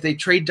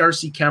trade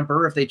Darcy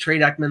Kemper, if they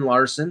trade Ekman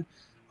Larson,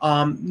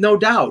 no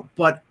doubt.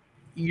 But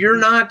you're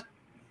not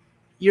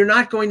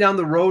going down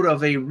the road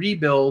of a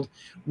rebuild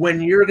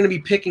when you're going to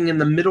be picking in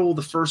the middle of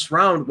the first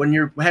round when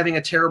you're having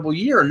a terrible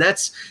year, and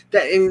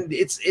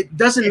it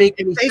doesn't make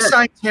any sense. If they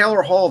sign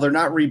Taylor Hall, they're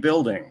not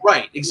rebuilding.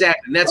 Right,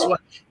 exactly. And that's what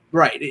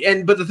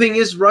but the thing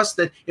is, Russ,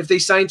 that if they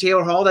sign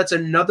Taylor Hall, that's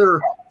another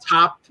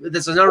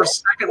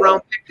second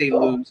round pick they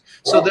lose,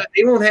 so that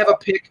they won't have a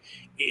pick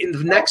in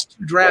the next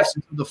two drafts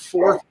until the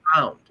fourth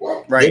round.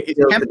 Right. It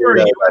feels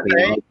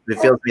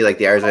to me like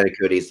the Arizona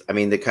Coyotes. I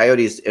mean, the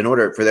Coyotes, in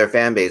order for their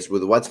fan base,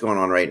 with what's going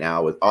on right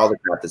now, with all the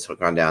crap that's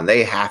gone down,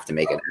 they have to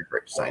make an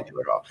effort to sign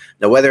Taylor Hall.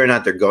 Now, whether or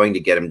not they're going to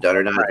get him done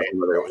or not is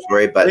another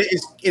story. But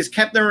is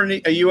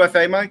Kempner a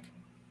UFA, Mike?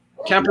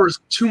 Kemper has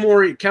 2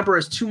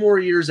 more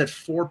years at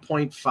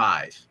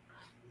 4.5.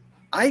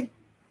 I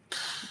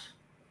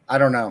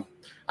don't know.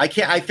 I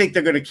think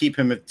they're going to keep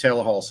him if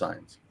Taylor Hall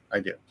signs.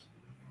 I do.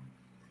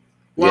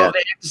 Well, they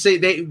have to say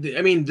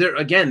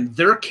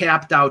they're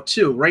capped out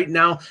too. Right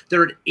now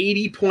they're at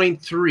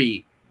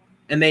 80.3,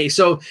 and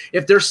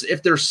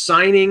if they're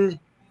signing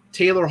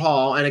Taylor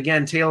Hall, and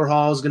again Taylor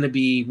Hall is going to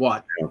be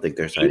what? I don't think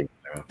they're signing.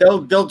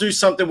 They'll do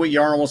something with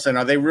Yarmulson.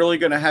 Are they really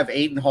going to have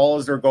Aiden Hall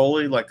as their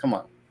goalie? Like, come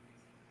on,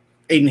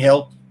 Aiden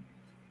Hill.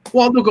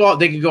 Well, they'll go out.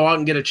 They could go out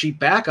and get a cheap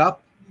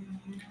backup.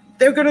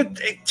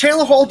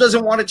 Taylor Hall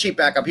doesn't want a cheap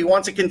backup. He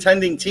wants a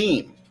contending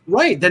team.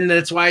 Right. Then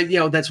that's why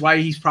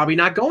he's probably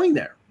not going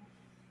there.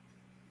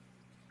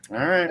 All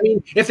right. I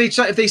mean, if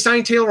they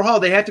sign Taylor Hall,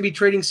 they have to be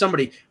trading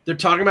somebody. They're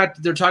talking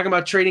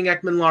about trading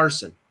Ekman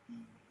Larson.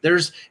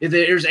 There's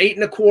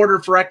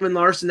 8.25 for Ekman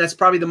Larson. That's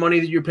probably the money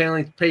that you're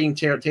paying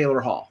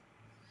Taylor Hall.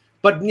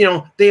 But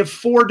they have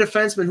 4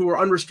 defensemen who are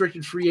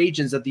unrestricted free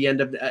agents at the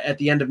end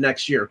of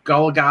next year: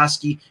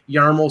 Goligoski,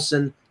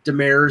 Yarmulson,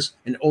 Demers,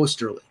 and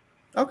Osterley.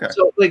 Okay.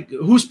 So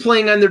who's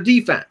playing on their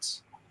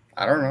defense?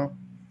 I don't know.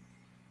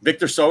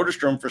 Victor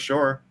Soderstrom for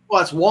sure. Well,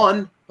 that's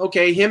one.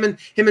 Okay, him and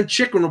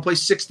Chikrin will play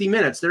 60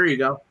 minutes. There you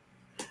go.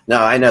 No,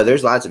 I know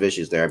there's lots of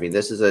issues there. I mean,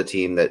 this is a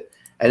team that,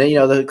 and then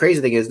the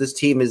crazy thing is this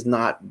team is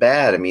not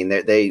bad. I mean,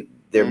 they're in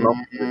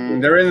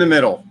the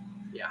middle.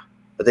 Yeah,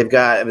 but they've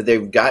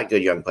got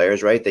good young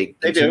players, right? They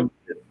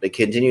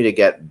continue to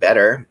get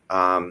better.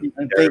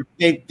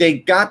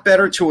 They got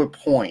better to a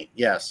point.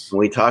 Yes,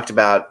 we talked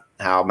about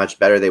how much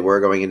better they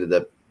were going into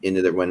the when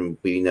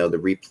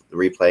the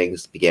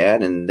replayings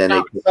began, and then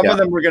some of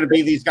them were going to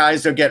be these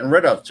guys they're getting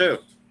rid of too.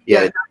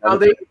 Yeah,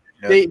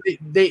 they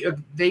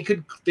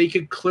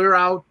could clear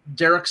out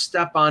Derek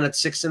Stepan at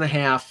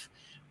 6.5.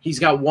 He's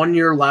got 1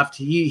 year left.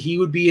 He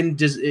would be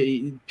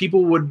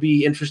people would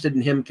be interested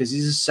in him because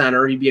he's a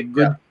center. He'd be a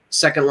good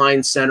second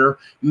line center.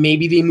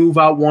 Maybe they move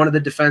out one of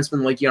the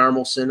defensemen like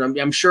Yarmulson.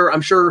 I'm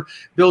sure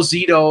Bill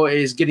Zito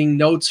is getting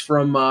notes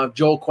from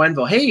Joel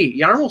Quenneville. Hey,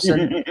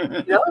 Yarmulson,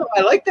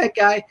 I like that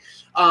guy.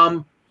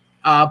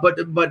 But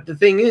the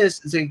thing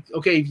is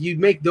okay, if you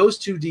make those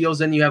 2 deals,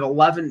 then you have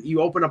 11.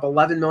 You open up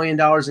 $11 million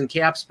in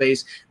cap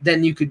space.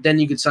 Then you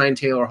could sign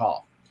Taylor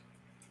Hall.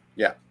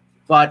 Yeah,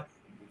 but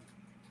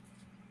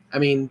I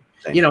mean,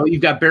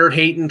 you've got Barrett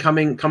Hayton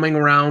coming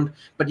around,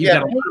 but he's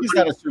not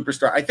a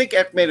superstar. I think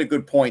Eck made a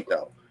good point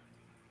though.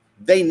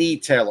 They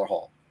need Taylor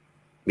Hall.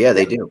 Yeah,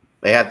 they do.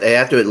 They have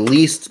to at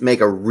least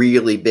make a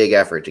really big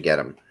effort to get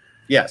him.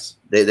 Yes,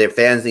 their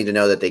fans need to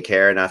know that they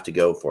care enough to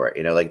go for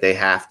it. They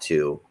have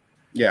to.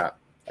 Yeah.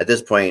 At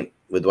this point,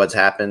 with what's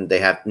happened, they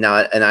have now,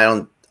 and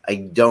I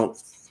don't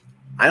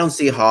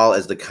see Hall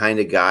as the kind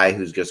of guy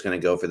who's just going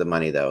to go for the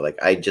money, though.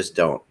 I just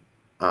don't.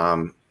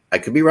 I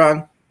could be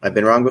wrong. I've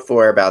been wrong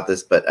before about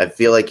this, but I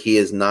feel like he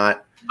is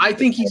not. I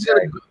think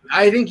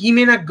he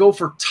may not go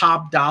for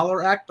top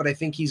dollar act, but I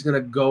think he's going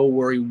to go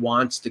where he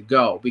wants to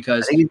go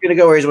because he's going to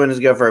go where he's wanting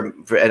to go for.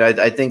 And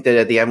I think that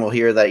at the end we'll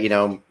hear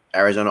that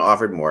Arizona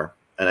offered more.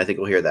 and I think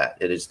we'll hear that.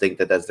 I just think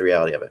that that's the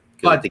reality of it.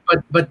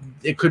 But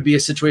it could be a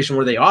situation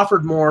where they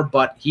offered more,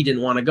 but he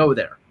didn't want to go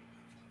there.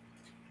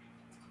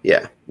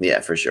 Yeah,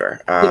 for sure.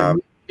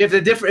 If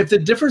the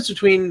difference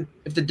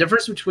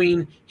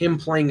between him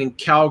playing in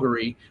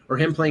Calgary or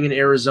him playing in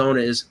Arizona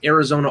is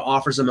Arizona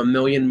offers him $1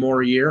 million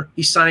more a year,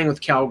 he's signing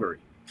with Calgary.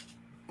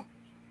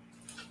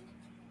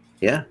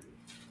 Yeah,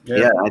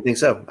 I think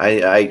so.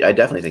 I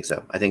definitely think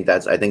so. I think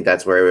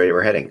that's where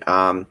we're heading.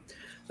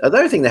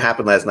 Another thing that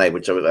happened last night,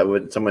 which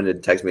someone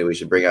did text me, we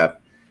should bring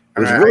up. It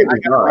was really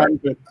bizarre.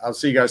 I'll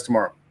see you guys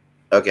tomorrow.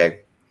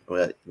 Okay,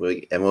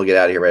 we'll get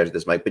out of here right after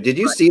this, Mike. But did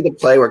you see the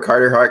play where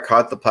Carter Hart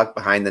caught the puck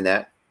behind the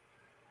net?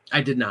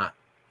 I did not.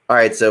 All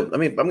right, so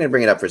I'm going to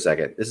bring it up for a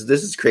second. This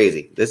is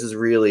crazy. This is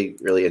really,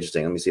 really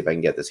interesting. Let me see if I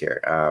can get this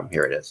here.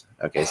 Here it is.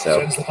 Okay,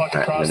 so I'm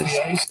going to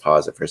just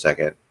pause it for a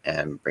second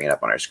and bring it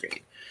up on our screen.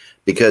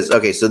 Because,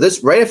 so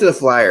this right after the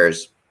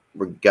Flyers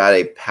got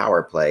a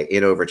power play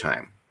in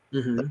overtime.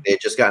 Mm-hmm. They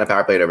had just gotten a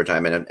power play in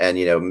overtime, and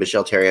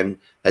Michel Therrien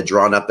had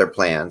drawn up their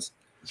plans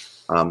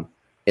in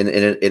a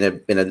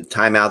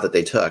timeout that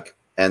they took.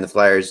 And the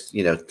Flyers,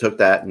 took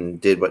that and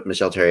did what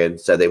Michel Therrien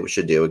said they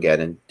should do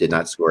again and did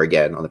not score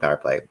again on the power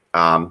play.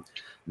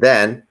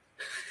 Then,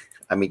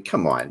 I mean,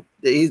 come on.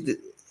 He's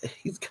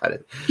got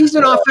it. He's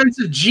an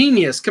offensive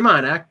genius. Come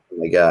on, Ak. Oh,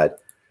 my God.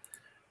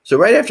 So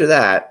right after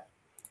that,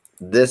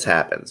 this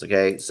happens,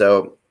 okay?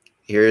 So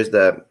here's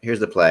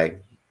the play.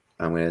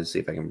 I'm going to see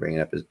if I can bring it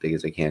up as big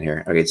as I can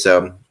here. Okay,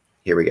 so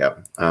here we go.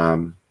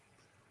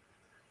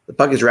 The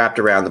puck is wrapped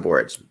around the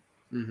boards.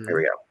 Mm-hmm. Here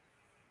we go.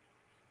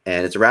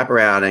 And it's a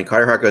wraparound, and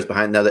Carter Hart goes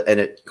behind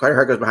Carter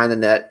Hart goes behind the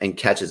net and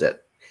catches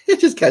it.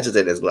 It just catches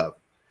it in his glove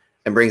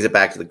and brings it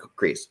back to the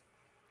crease.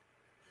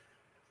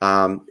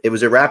 It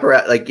was a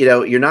wraparound, like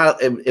you're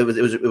not. It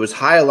was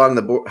high along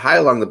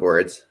the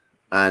boards,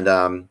 and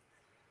so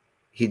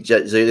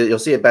you'll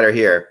see it better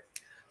here.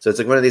 So it's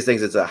like one of these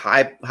things. It's a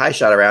high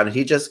shot around, and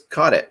he just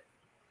caught it,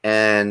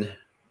 and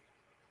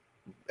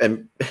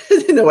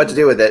didn't know what to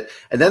do with it.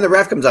 And then the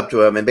ref comes up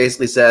to him and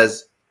basically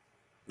says,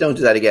 "Don't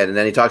do that again." And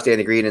then he talks to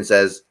Andy Green and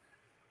says,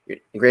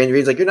 Andy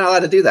Green's like, "You're not allowed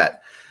to do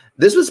that."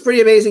 This was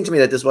pretty amazing to me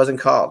that this wasn't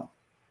called.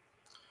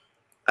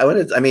 Well,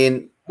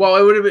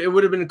 it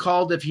would have been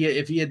called if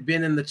he had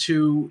been in the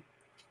two.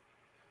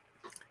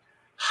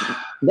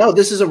 No,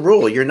 this is a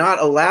rule. You're not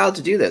allowed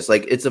to do this.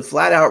 Like, it's a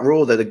flat out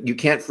rule that you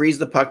can't freeze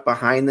the puck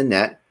behind the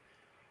net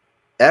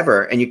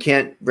ever, and you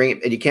can't bring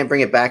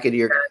it back into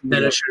your.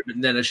 Then it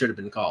should have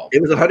been called.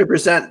 It was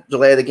 100%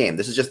 delay of the game.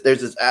 This is just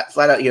there's this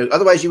flat out.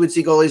 Otherwise you would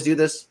see goalies do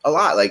this a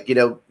lot. Like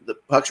the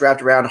puck's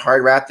wrapped around,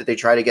 hard wrap that they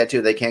try to get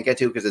to, they can't get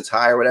to because it's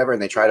high or whatever,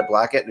 and they try to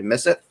block it and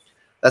miss it.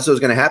 That's what was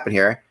going to happen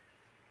here.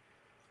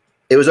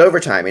 It was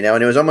overtime, and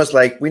it was almost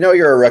like, we know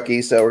you're a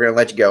rookie, so we're going to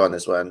let you go on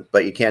this one,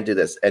 but you can't do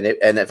this. And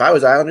if I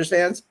was Islanders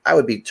fans, I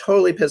would be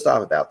totally pissed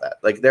off about that.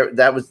 Like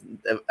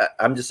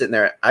I'm just sitting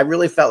there. I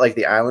really felt like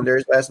the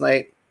Islanders last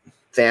night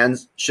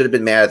fans should have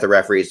been mad at the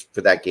referees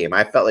for that game.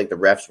 I felt like the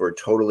refs were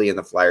totally in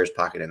the Flyers'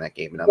 pocket in that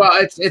game. And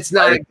it's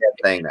not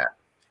saying that.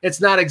 It's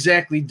not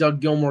exactly Doug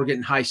Gilmour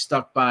getting high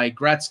stuck by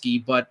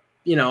Gretzky, but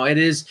it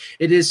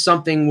is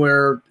something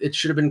where it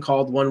should have been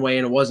called one way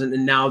and it wasn't.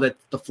 And now that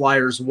the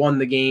Flyers won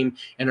the game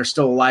and are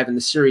still alive in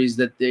the series,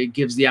 that it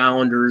gives the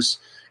Islanders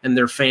and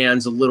their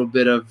fans a little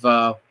bit of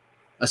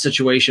a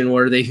situation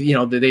where they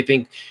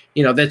think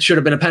that should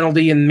have been a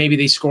penalty, and maybe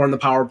they score on the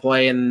power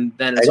play, and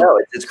then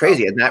it's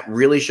crazy, and that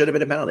really should have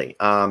been a penalty.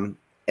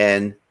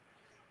 And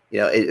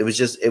it was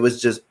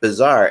just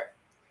bizarre.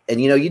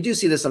 And you do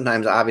see this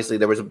sometimes. Obviously,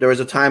 there was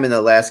a time in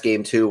the last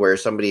game too where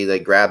somebody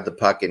grabbed the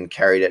puck and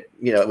carried it.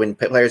 When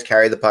players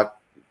carry the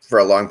puck for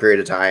a long period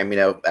of time,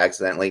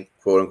 accidentally,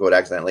 quote unquote,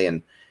 accidentally,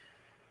 and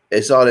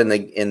I saw it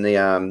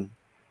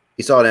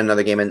you saw it in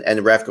another game, and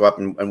the ref go up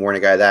and warn a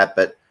guy that,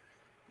 but.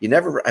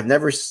 I've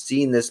never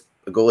seen a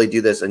goalie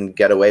do this and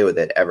get away with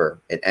it ever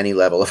at any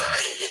level of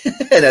hockey.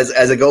 And as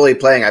a goalie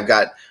playing, I've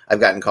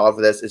gotten called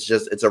for this.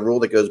 It's a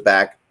rule that goes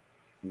back,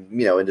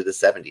 into the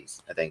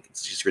 70s. I think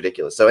it's just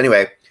ridiculous. So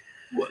anyway,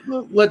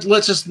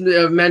 let's just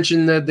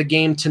mention the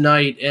game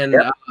tonight and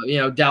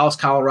Dallas,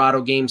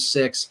 Colorado, Game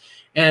 6,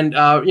 and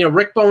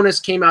Rick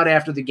Bowness came out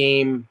after the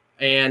game,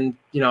 and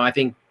I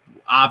think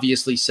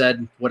obviously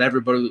said what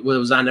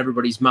was on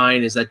everybody's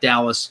mind is that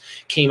Dallas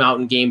came out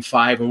in Game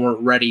 5 and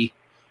weren't ready.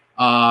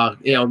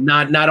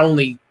 Not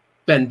only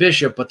Ben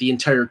Bishop, but the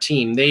entire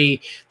team. They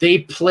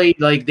played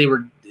like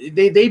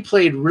they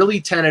played really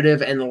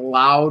tentative and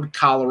allowed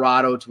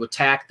Colorado to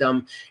attack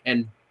them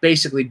and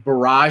basically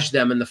barrage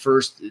them in the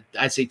first,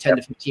 I'd say 10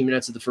 to 15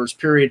 minutes of the first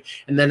period.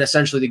 And then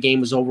essentially the game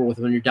was over with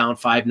when you're down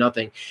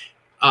 5-0.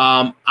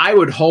 I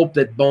would hope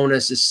that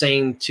Bowness is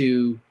saying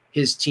to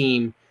his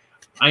team,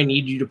 I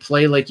need you to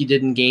play like you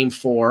did in Game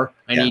 4.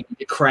 I need you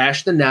to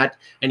crash the net.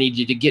 I need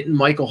you to get in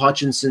Michael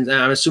Hutchinson.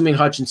 I'm assuming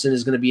Hutchinson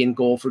is going to be in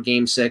goal for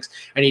Game 6.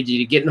 I need you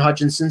to get in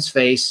Hutchinson's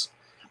face.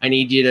 I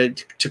need you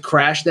to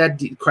crash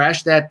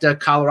that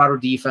Colorado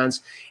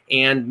defense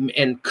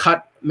and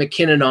cut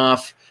McKinnon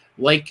off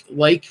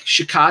like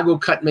Chicago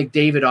cut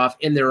McDavid off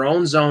in their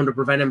own zone to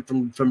prevent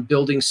him from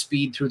building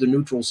speed through the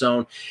neutral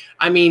zone.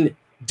 I mean,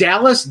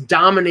 Dallas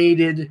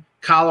dominated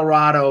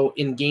Colorado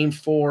in Game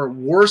 4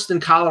 worse than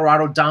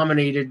Colorado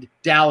dominated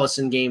Dallas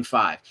in Game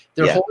 5.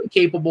 They're wholly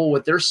capable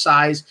with their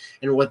size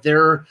and with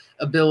their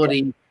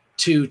ability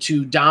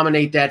to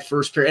dominate that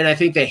first period. And I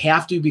think they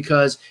have to,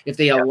 because if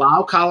they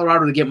allow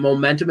Colorado to get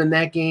momentum in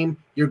that game,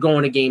 you're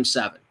going to Game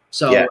 7.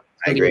 So yeah,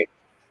 I agree.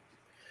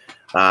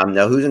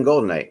 Now, who's in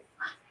goal tonight?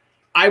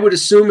 I would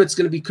assume it's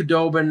going to be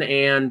Khudobin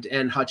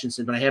and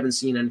Hutchinson, but I haven't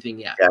seen anything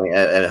yet. Yeah, I mean,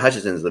 and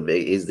Hutchinson's the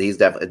big. He's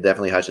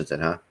definitely Hutchinson,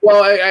 huh?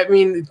 Well, I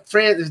mean,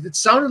 it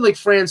sounded like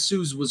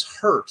Francouz was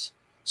hurt,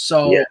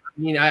 so I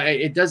mean,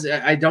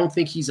 I don't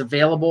think he's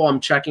available. I'm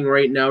checking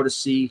right now to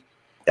see.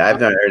 Yeah,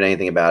 I've not heard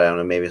anything about it. I don't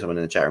know, maybe someone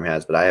in the chat room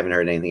has, but I haven't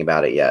heard anything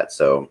about it yet.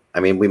 So, I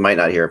mean, we might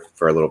not hear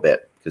for a little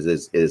bit because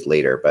it is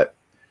later. But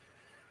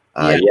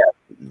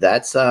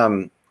that's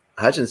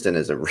Hutchinson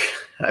is a.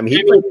 I mean,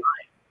 he played.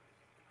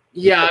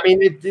 Yeah, I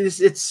mean,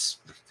 it's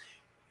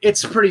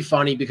pretty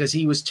funny because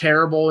he was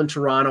terrible in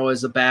Toronto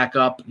as a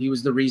backup. He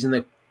was the reason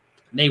that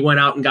they went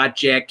out and got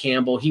Jack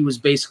Campbell. He was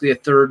basically a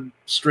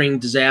third-string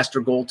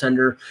disaster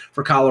goaltender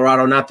for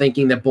Colorado, not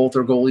thinking that both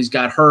their goalies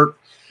got hurt.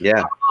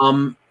 Yeah.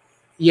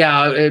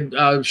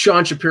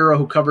 Sean Shapiro,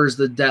 who covers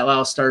the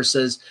Dallas Stars,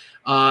 says,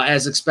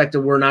 as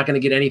expected, we're not going to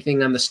get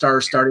anything on the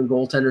Stars starting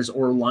goaltenders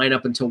or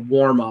lineup until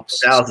warm-ups.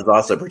 Dallas is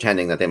also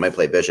pretending that they might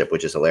play Bishop,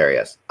 which is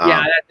hilarious.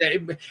 That's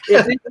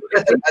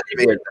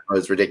the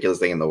most ridiculous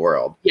thing in the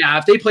world. Yeah,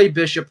 if they play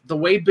Bishop, the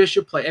way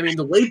Bishop played, I mean,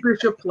 the way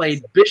Bishop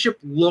played, Bishop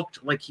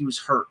looked like he was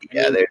hurt. He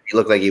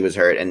looked like he was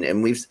hurt, and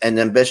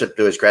then Bishop,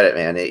 to his credit,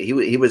 man,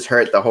 he was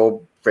hurt the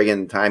whole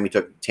friggin' time he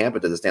took Tampa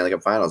to the Stanley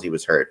Cup Finals. He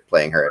was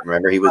playing hurt.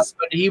 Remember, he was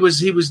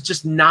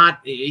just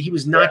not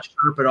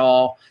sharp at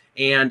all.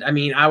 And I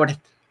mean, I would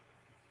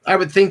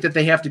think that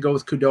they have to go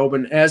with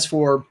Khudobin. As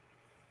for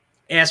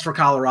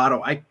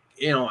Colorado,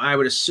 I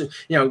would assume,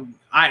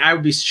 I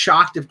would be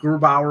shocked if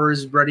Grubauer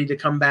is ready to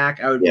come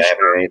back. I haven't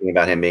heard anything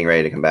about him being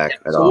ready to come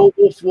back at all.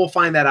 We'll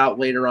find that out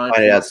later on.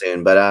 Find it out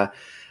soon. But all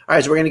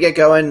right, so we're gonna get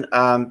going.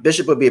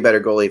 Bishop would be a better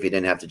goalie if he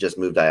didn't have to just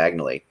move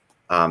diagonally.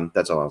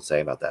 That's all I'll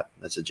say about that.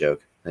 That's a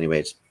joke. Anyway,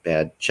 it's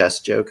bad chess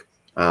joke.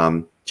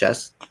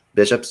 Chess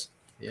Bishops.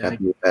 Yeah. Have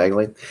to move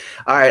diagonally.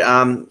 All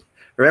right.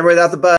 Remember, without the buzz.